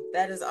awesome.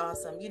 That is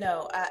awesome.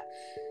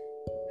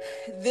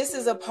 This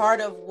is a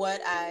part of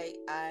what I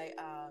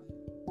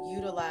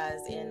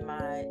utilize in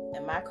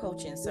my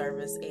coaching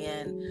service,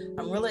 and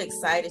I'm really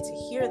excited to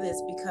hear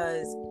this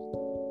because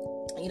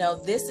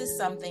this is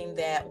something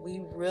that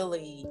we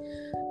really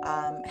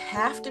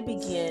have to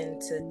begin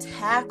to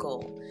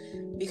tackle,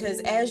 because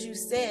as you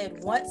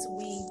said, once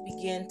we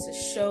begin to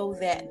show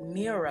that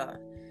mirror,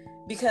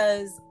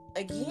 because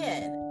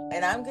again,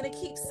 and I'm gonna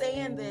keep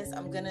saying this,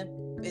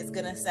 it's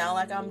gonna sound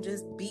like I'm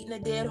just beating a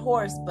dead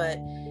horse, but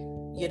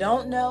you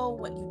don't know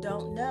what you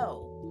don't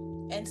know.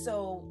 And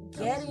so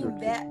getting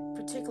that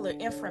particular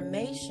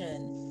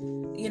information,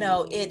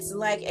 it's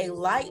like a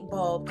light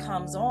bulb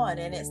comes on,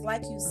 and it's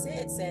like you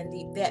said,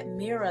 Sandeep, that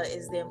mirror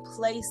is then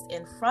placed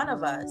in front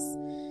of us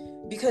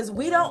because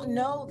we don't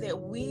know that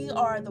we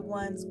are the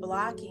ones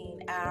blocking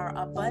our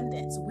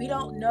abundance. We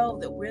don't know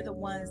that we're the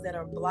ones that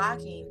are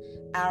blocking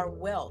our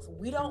wealth.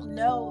 We don't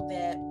know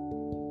that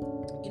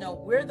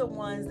we're the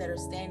ones that are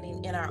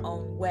standing in our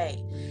own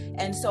way.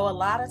 And so a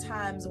lot of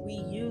times we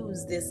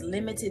use this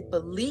limited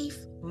belief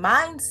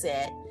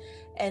mindset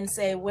and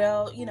say,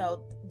 well,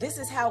 this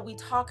is how we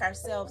talk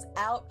ourselves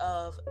out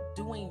of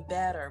doing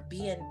better,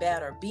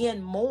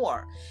 being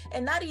more,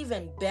 and not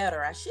even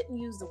better. I shouldn't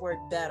use the word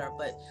better,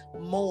 but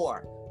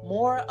more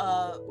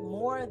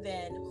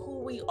than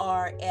who we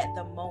are at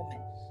the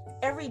moment.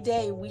 Every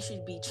day we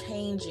should be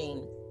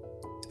changing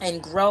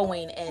and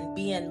growing and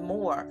being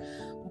more.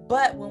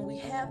 But when we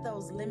have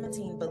those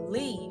limiting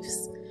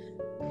beliefs,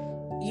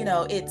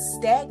 it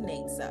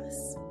stagnates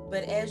us.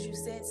 But as you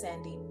said,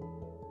 Sandeep,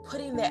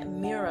 putting that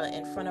mirror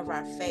in front of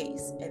our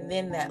face and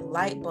then that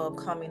light bulb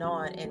coming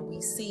on and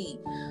we see,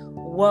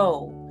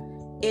 whoa,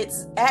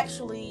 it's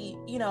actually,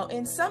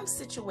 in some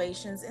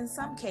situations, in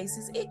some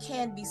cases, it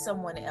can be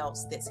someone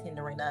else that's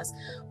hindering us.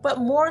 But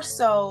more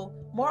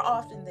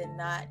often than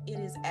not, it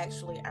is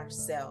actually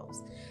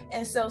ourselves.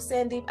 And so,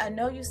 Sandeep, I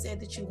know you said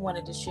that you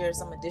wanted to share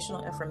some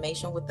additional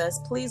information with us.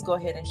 Please go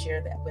ahead and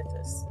share that with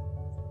us.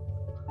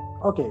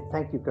 Okay,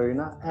 thank you,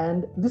 Karina.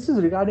 And this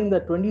is regarding the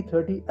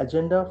 2030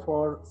 Agenda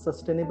for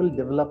Sustainable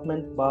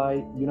Development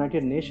by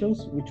United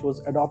Nations, which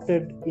was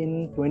adopted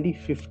in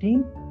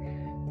 2015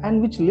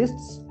 and which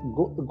lists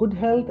good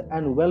health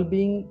and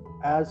well-being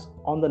as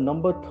on the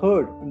number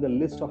third in the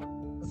list of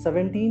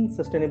 17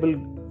 sustainable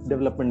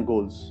development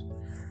goals.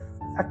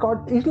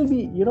 It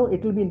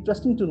will be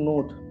interesting to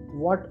note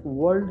what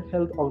World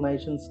Health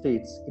Organization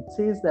states. It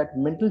says that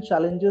mental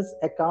challenges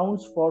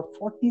accounts for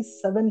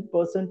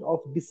 47% of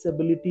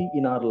disability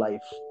in our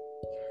life,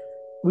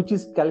 which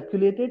is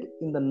calculated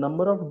in the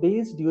number of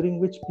days during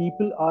which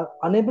people are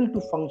unable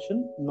to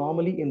function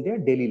normally in their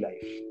daily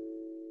life,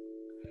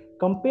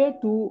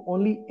 compared to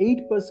only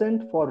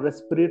 8% for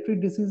respiratory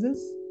diseases,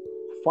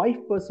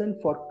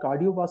 5% for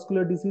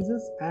cardiovascular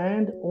diseases,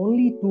 and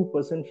only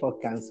 2% for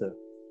cancer.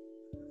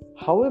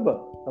 However,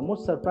 the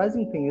most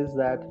surprising thing is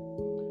that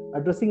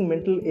addressing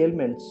mental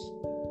ailments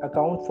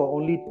account for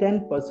only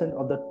 10%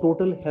 of the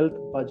total health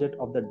budget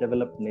of the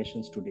developed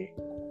nations today.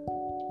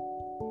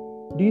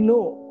 Do you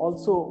know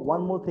also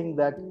one more thing,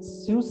 that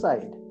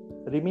suicide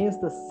remains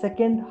the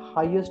second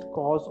highest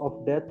cause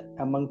of death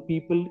among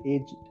people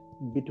aged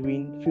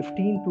between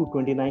 15 to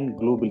 29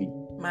 globally?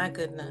 My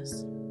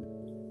goodness.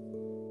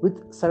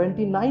 With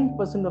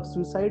 79% of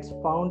suicides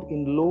found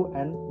in low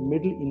and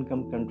middle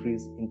income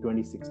countries in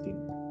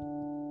 2016.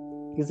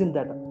 Isn't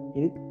that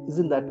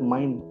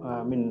mind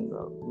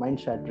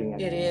shattering?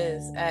 It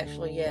is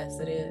actually, yes,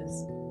 it is.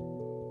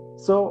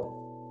 So,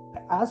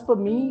 as for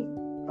me,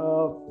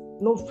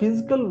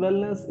 physical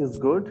wellness is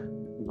good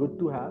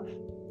to have,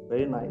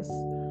 very nice,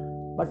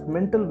 but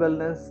mental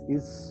wellness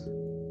is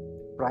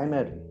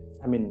primary.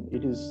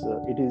 It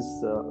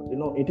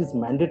is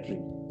mandatory.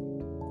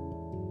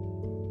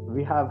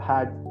 We have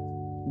had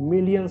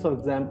millions of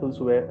examples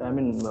where,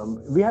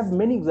 we have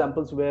many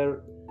examples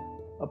where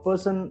a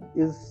person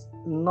is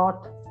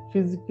not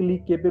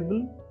physically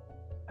capable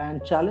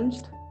and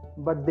challenged,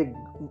 but they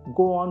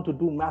go on to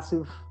do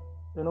massive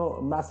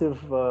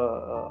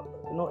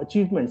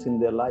achievements in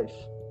their life.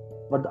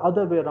 But the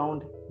other way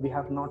around, we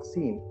have not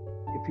seen.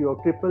 If you are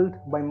crippled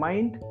by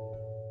mind,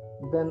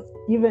 then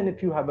even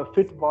if you have a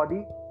fit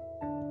body,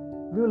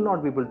 we will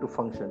not be able to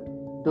function.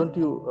 Don't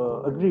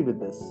you agree with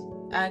this?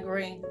 I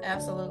agree,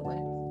 absolutely.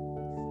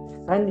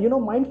 And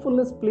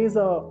mindfulness plays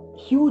a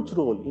huge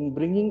role in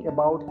bringing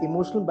about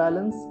emotional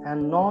balance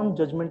and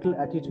non-judgmental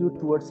attitude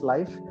towards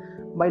life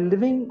by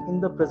living in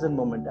the present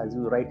moment, as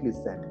you rightly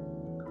said.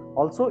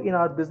 Also, in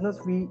our business,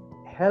 we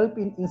help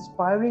in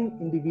inspiring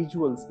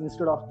individuals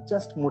instead of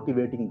just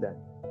motivating them.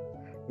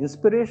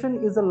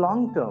 Inspiration is a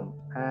long-term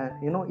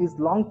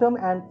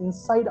and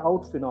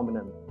inside-out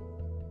phenomenon,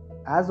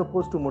 as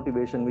opposed to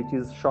motivation, which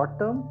is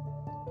short-term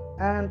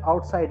and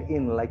outside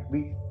in. Like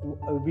we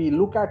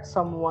look at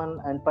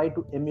someone and try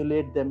to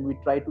emulate them, we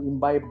try to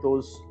imbibe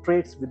those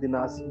traits within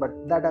us, but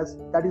that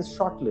is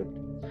short-lived.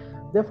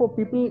 Therefore,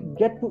 people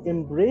get to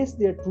embrace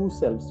their true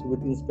selves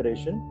with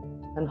inspiration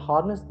and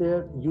harness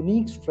their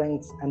unique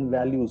strengths and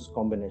values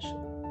combination.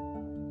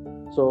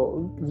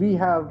 So we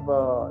have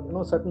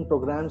certain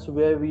programs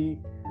where we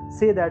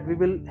say that we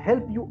will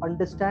help you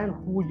understand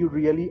who you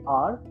really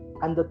are,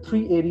 and the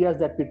three areas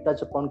that we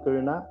touch upon,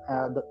 Karina,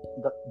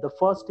 the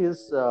first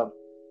is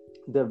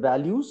their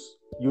values,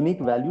 unique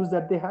values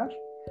that they have.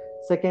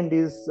 Second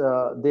is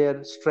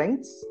their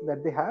strengths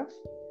that they have,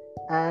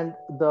 and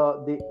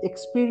the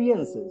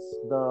experiences,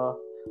 the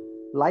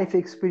life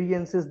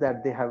experiences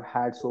that they have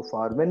had so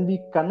far. When we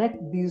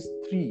connect these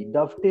three,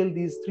 dovetail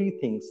these three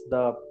things,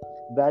 the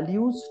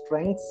values,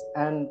 strengths,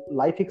 and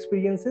life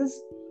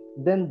experiences,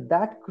 then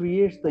that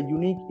creates the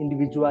unique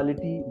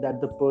individuality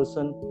that the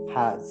person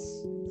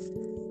has.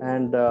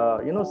 And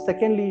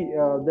secondly,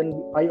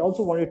 then I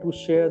also wanted to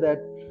share that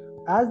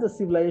as the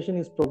civilization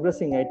is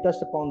progressing, I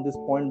touched upon this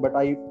point, but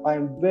I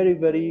am very,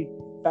 very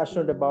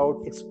passionate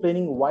about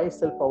explaining why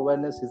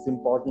self-awareness is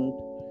important,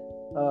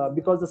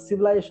 because the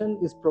civilization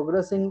is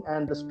progressing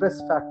and the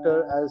stress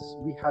factor, as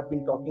we have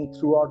been talking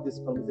throughout this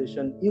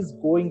conversation, is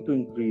going to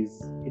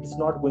increase. It's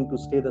not going to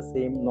stay the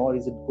same, nor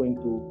is it going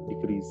to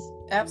decrease.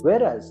 Absolutely.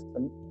 Whereas,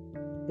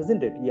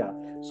 isn't it? Yeah.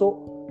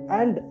 So,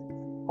 and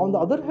on the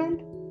other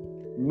hand,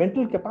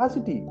 mental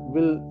capacity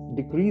will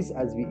decrease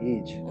as we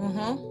age.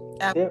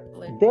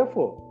 Absolutely.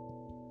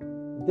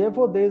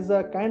 Therefore, there is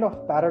a kind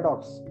of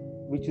paradox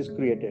which is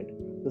created.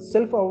 The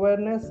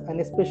self-awareness and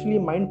especially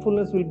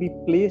mindfulness will be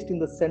placed in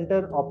the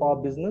center of our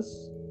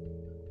business,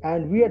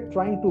 and we are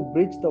trying to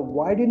bridge the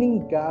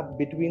widening gap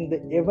between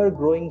the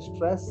ever-growing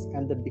stress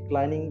and the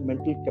declining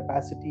mental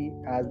capacity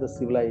as the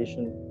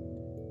civilization,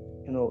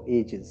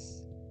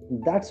 ages.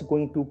 That's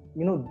going to,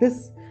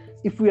 this,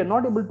 if we are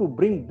not able to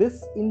bring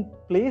this in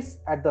place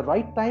at the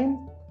right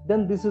time,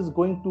 then this is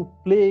going to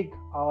plague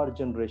our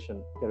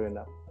generation,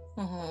 Karina.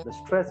 The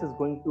stress is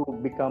going to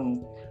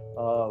become,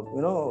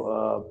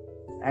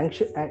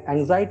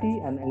 anxiety,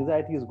 and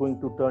anxiety is going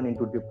to turn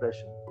into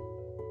depression.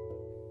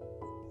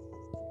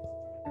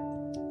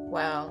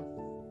 Wow.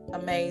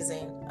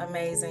 Amazing.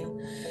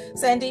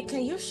 Sandeep,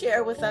 can you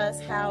share with us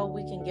how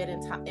we can get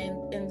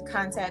in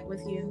contact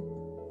with you?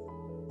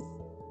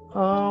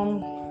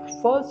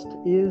 First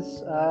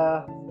is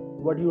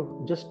what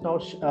you just now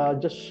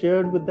just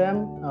shared with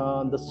them,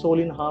 the Soul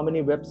in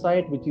Harmony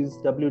website, which is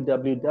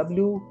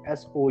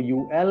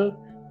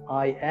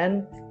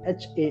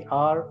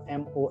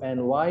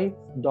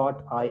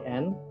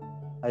www.soulinharmony.in.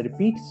 I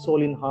repeat,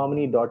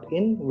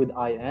 soulinharmony.in with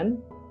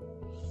in.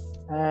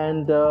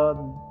 And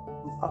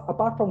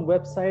apart from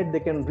website, they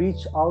can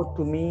reach out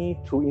to me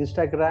through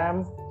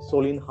Instagram,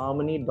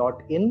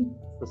 soulinharmony.in,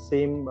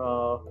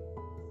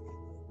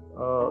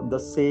 the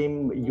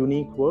same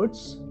unique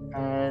words,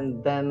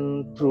 and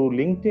then through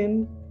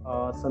LinkedIn,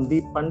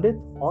 Sandeep Pandit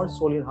or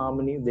Soul in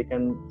Harmony. They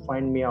can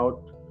find me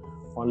out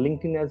on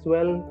LinkedIn as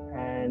well.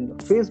 And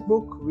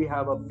Facebook, we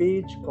have a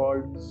page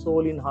called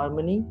Soul in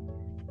Harmony.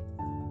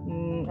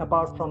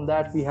 Apart from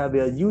that, we have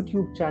a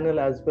YouTube channel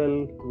as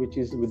well, which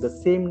is with the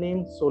same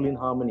name, Soul in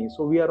Harmony.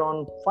 So we are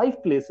on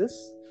 5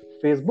 places: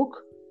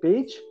 Facebook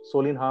page,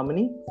 Soul in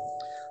Harmony;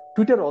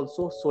 Twitter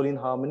also, Soul in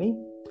Harmony;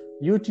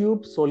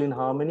 YouTube, Soul in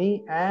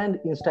Harmony; and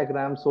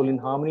Instagram,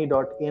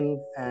 soulinharmony.in;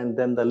 and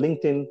then the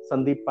LinkedIn,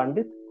 Sandeep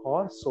Pandit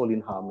or Soul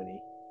in Harmony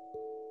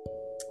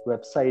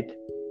website,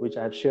 which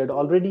I have shared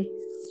already.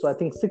 So I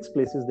think 6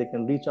 places they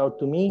can reach out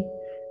to me,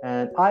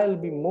 and I'll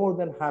be more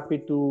than happy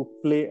to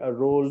play a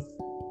role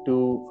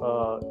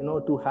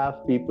to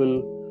have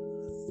people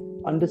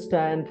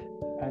understand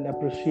and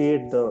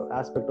appreciate the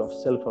aspect of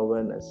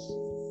self-awareness.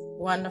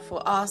 Wonderful.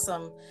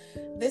 Awesome.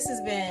 This has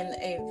been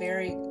a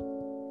very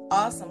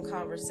awesome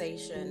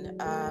conversation.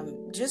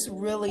 Just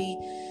really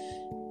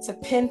to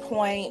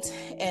pinpoint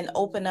and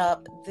open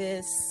up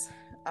this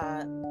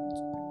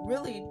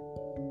really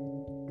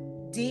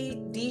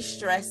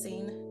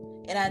de-stressing.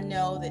 And I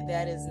know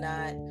that is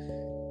not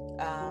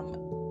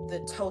the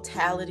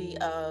totality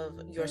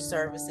of your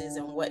services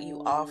and what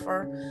you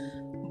offer.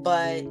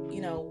 But,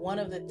 one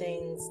of the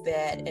things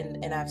that,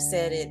 and I've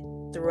said it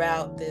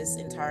throughout this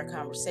entire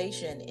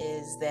conversation,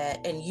 is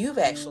that, and you've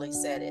actually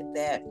said it,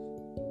 that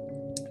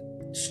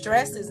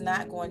stress is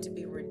not going to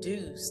be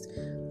reduced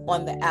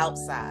on the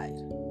outside.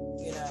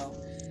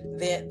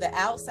 The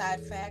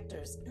outside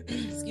factors,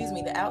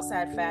 the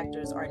outside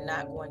factors are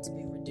not going to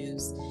be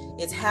reduced.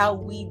 It's how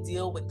we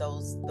deal with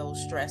those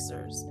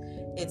stressors.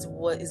 It's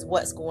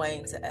what's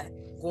going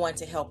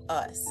to help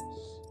us.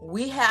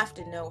 We have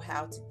to know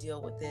how to deal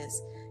with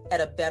this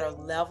at a better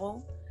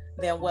level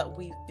than what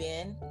we've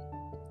been,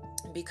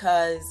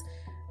 because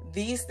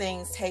these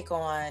things take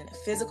on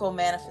physical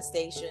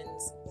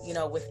manifestations,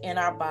 within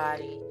our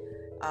body.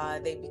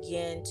 They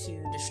begin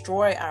to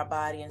destroy our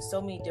body in so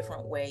many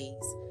different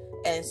ways.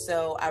 And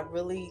so I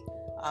really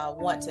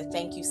want to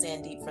thank you,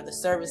 Sandeep, for the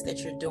service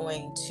that you're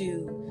doing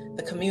to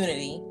the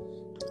community.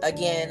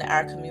 Again,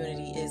 our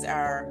community is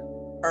our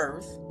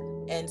earth.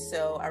 And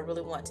so I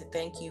really want to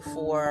thank you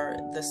for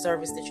the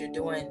service that you're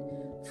doing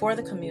for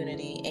the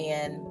community.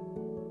 And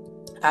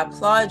I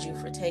applaud you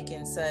for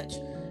taking such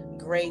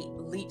great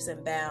leaps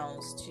and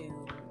bounds to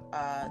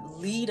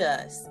lead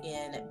us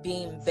in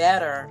being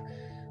better,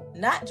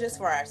 not just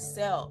for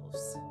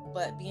ourselves,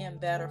 but being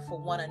better for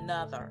one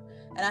another.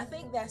 And I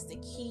think that's the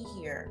key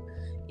here,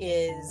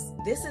 is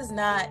this is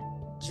not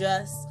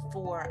just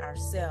for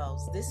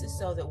ourselves. This is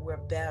so that we're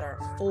better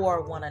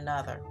for one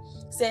another.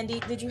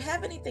 Sandeep, did you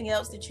have anything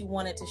else that you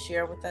wanted to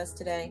share with us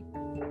today?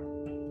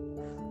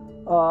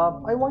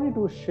 I wanted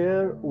to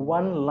share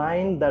one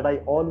line that I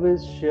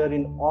always share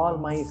in all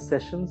my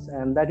sessions,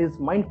 and that is,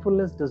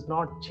 mindfulness does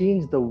not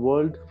change the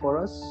world for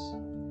us,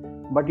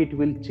 but it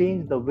will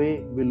change the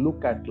way we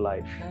look at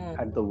life,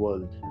 at the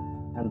world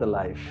and the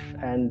life.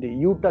 And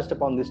you touched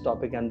upon this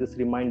topic, and this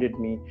reminded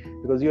me,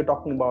 because you're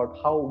talking about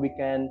how we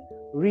can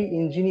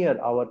re-engineer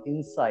our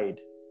inside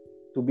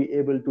to be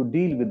able to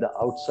deal with the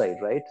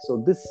outside, right? So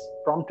this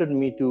prompted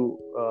me to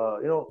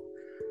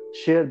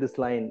share this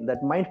line,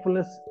 that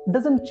mindfulness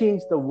doesn't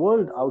change the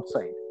world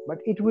outside, but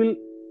it will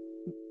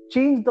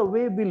change the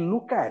way we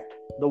look at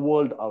the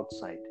world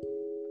outside.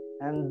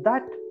 And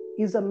that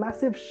is a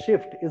massive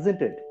shift,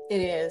 isn't it? It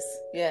is.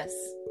 Yes,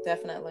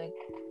 definitely.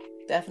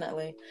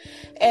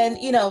 And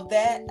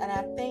and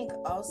I think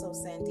also,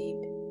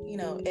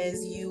 Sandeep,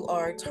 as you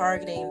are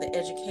targeting the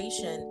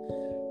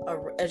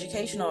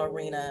educational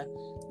arena,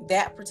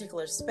 that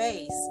particular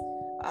space,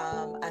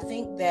 I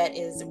think that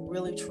is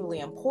really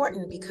truly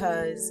important,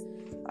 because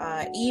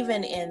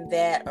even in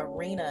that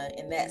arena,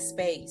 in that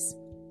space,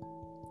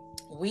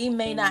 we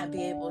may not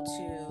be able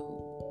to,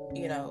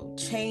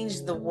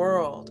 change the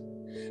world.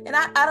 And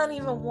I don't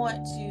even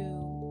want to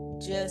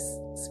just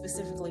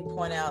specifically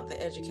point out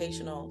the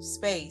educational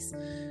space,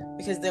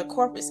 because the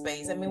corporate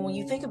space, I mean, when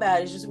you think about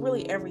it, it's just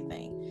really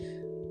everything.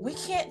 We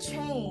can't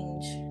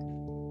change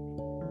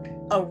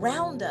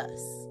around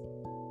us.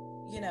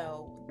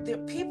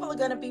 People are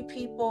going to be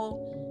people,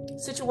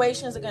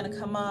 situations are going to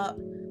come up,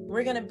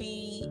 we're going to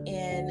be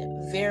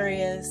in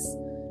various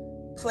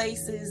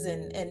places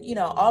and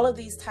all of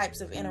these types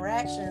of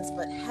interactions,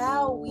 but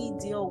how we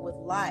deal with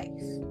life,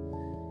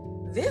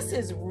 this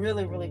is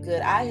really, really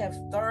good. I have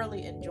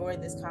thoroughly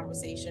enjoyed this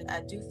conversation. I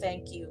do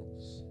thank you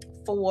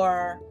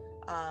for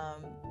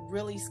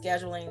really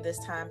scheduling this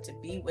time to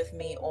be with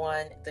me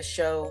on the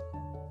show.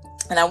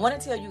 And I want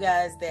to tell you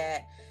guys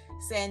that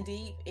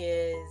Sandeep,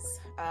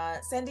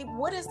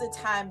 what is the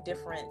time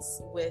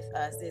difference with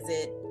us? Is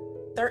it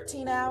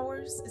 13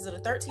 hours? Is it a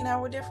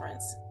 13-hour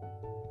difference?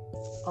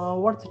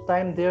 What's the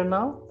time there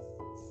now?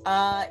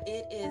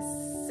 It is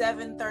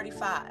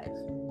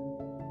 7:35.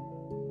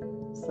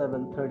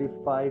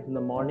 7:35 in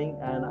the morning,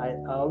 and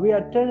we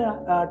are 10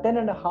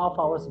 and a half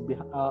hours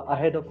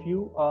ahead of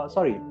you.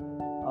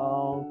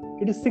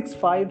 It is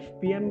 6:05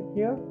 p.m.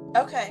 here.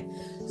 Okay.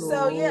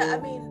 So yeah, I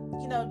mean,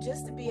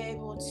 just to be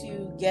able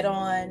to get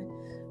on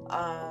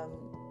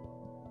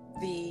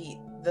the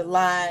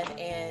line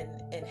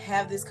and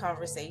have this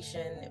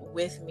conversation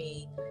with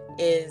me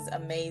is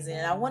amazing.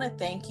 And I want to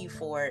thank you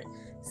for it,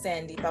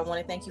 Sandeep. I want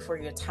to thank you for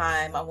your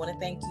time. I want to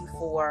thank you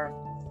for,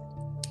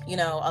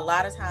 a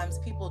lot of times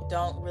people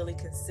don't really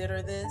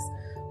consider this,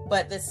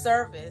 but the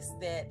service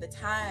the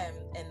time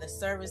and the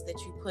service that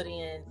you put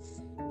in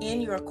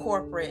your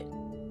corporate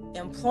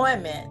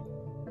employment,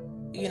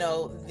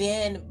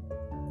 then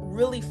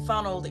really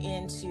funneled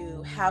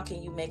into how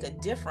can you make a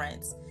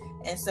difference.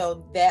 And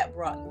so that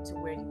brought you to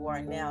where you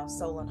are now,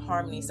 Soul in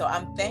Harmony. So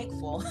I'm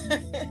thankful,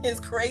 as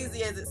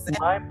crazy as it sounds.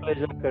 My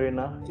pleasure,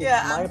 Karina.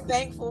 Yeah, I'm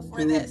thankful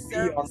for that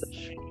service. On the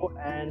show,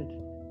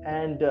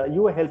 and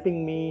you are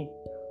helping me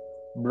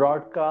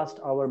broadcast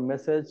our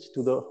message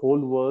to the whole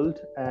world.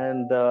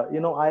 And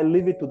I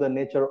leave it to the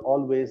nature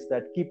always,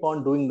 that keep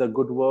on doing the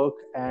good work,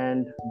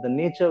 and the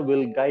nature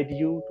will guide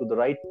you to the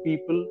right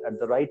people at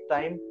the right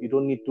time. You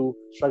don't need to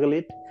struggle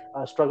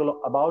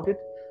about it.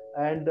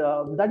 And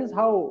that is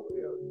how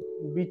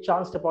we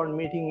chanced upon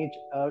meeting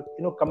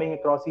coming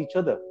across each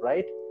other,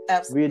 right?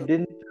 Absolutely. We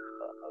didn't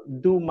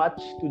do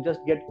much to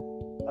just get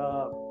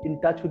in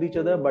touch with each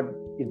other, but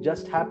it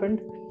just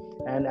happened.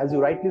 And as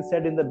you rightly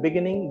said in the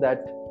beginning,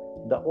 that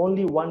the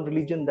only one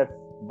religion that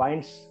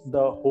binds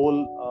the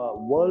whole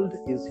world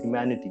is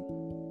humanity,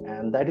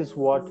 and that is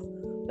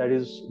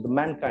the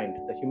mankind,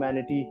 the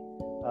humanity.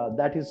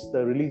 That is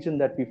the religion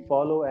that we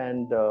follow,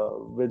 and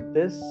with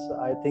this,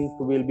 I think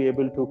we'll be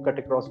able to cut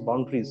across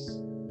boundaries.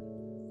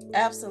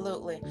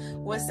 Absolutely.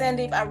 Well,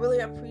 Sandeep, I really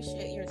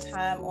appreciate your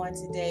time on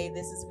today.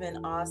 This has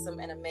been awesome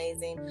and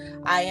amazing.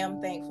 I am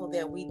thankful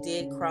that we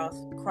did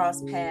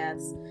cross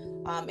paths.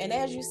 And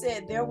as you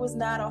said, there was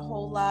not a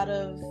whole lot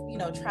of,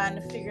 trying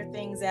to figure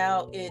things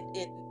out. It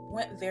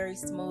went very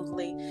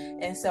smoothly.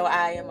 And so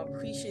I am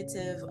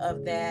appreciative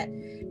of that.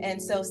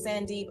 And so,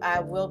 Sandeep,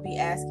 I will be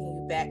asking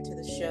you back to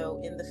the show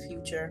in the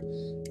future.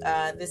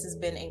 This has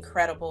been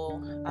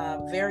incredible,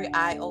 very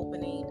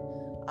eye-opening,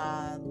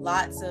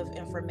 lots of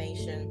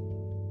information.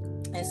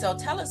 And so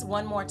tell us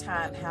one more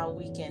time how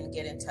we can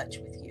get in touch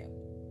with you.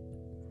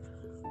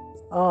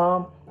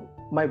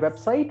 My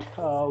website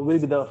will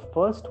be the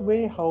first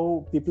way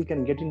how people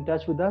can get in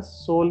touch with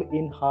us,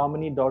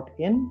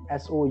 soulinharmony.in,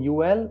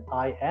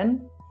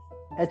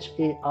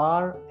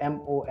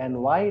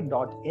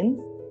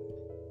 SOULINHARMONY.in.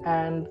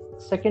 And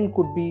second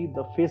could be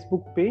the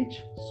Facebook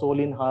page, Soul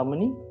in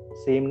Harmony,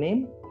 same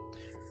name.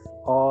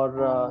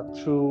 Or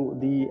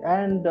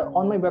and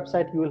on my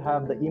website you will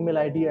have the email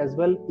ID as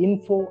well,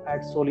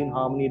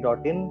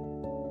 info@soulinharmony.in.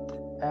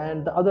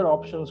 And the other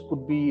options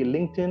could be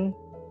LinkedIn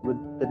with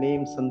the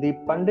name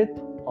Sandeep Pandit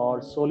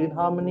or Soul in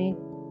Harmony,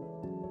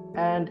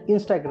 and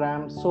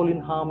Instagram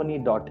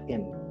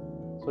soulinharmony.in.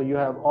 So you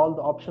have all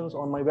the options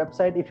on my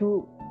website. If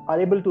you are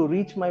able to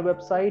reach my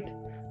website,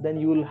 then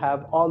you will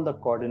have all the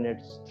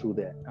coordinates through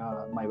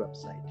my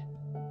website.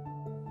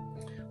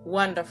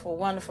 Wonderful,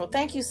 wonderful.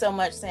 Thank you so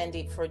much,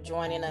 Sandeep, for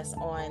joining us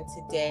on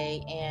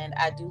today. And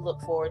I do look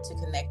forward to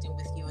connecting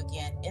with you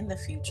again in the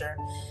future.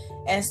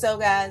 And so,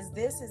 guys,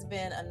 this has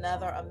been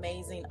another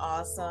amazing,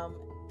 awesome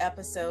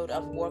episode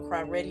of War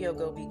Cry Radio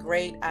Go Be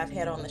Great. I've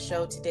had on the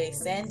show today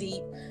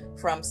Sandeep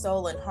from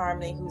Soul in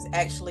Harmony, who's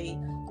actually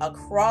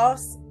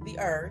across the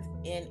earth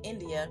in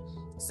India.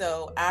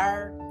 So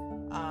our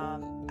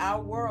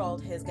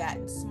world has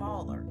gotten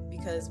smaller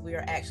because we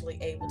are actually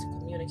able to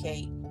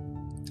communicate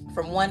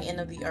from one end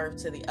of the earth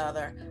to the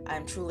other.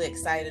 I'm truly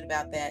excited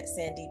about that.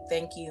 Sandeep,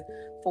 thank you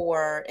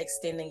for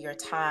extending your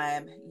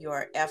time,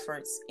 your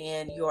efforts,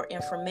 and your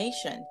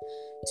information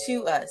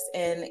to us.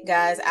 And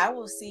guys, I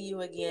will see you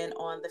again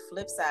on the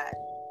flip side.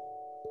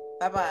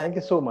 Bye-bye. Thank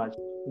you so much.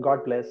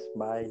 God bless.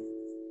 Bye.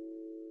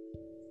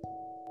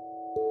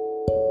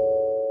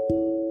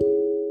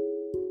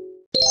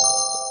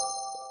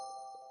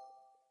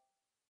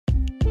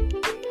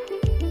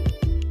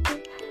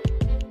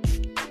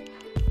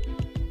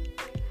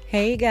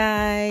 Hey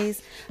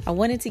guys, I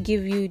wanted to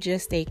give you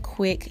just a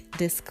quick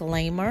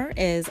disclaimer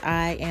as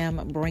I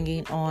am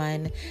bringing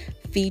on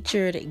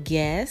featured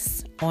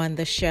guests on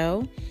the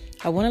show.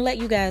 I want to let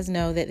you guys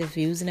know that the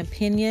views and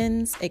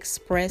opinions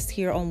expressed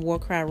here on War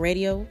Cry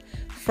Radio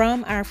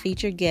from our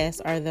featured guests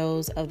are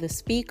those of the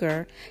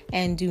speaker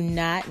and do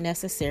not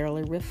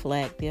necessarily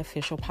reflect the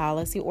official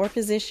policy or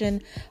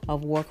position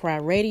of War Cry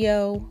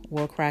Radio,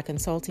 War Cry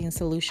Consulting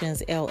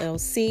Solutions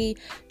LLC,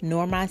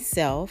 nor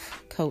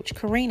myself, Coach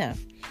Karina.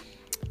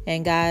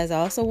 And guys, I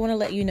also want to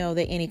let you know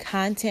that any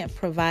content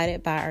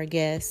provided by our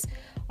guests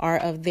are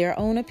of their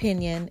own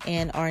opinion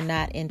and are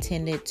not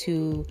intended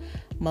to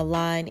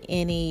malign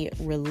any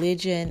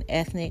religion,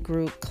 ethnic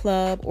group,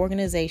 club,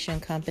 organization,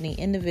 company,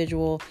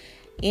 individual,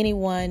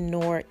 anyone,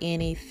 nor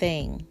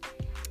anything.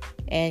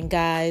 And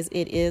guys,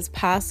 it is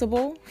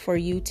possible for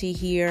you to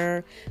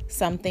hear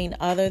something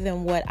other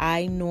than what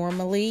I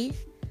normally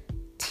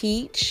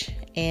teach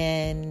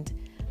and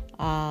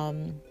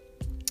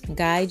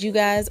guide you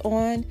guys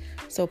on.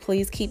 So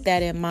please keep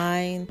that in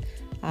mind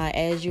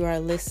as you are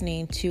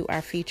listening to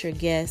our featured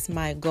guests.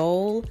 My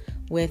goal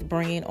with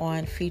bringing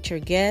on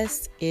featured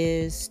guests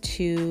is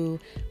to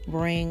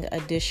bring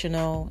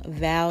additional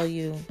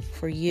value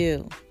for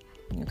you.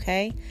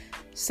 Okay?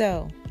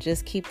 So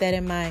just keep that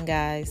in mind,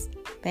 guys.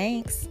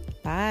 Thanks.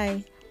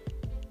 Bye.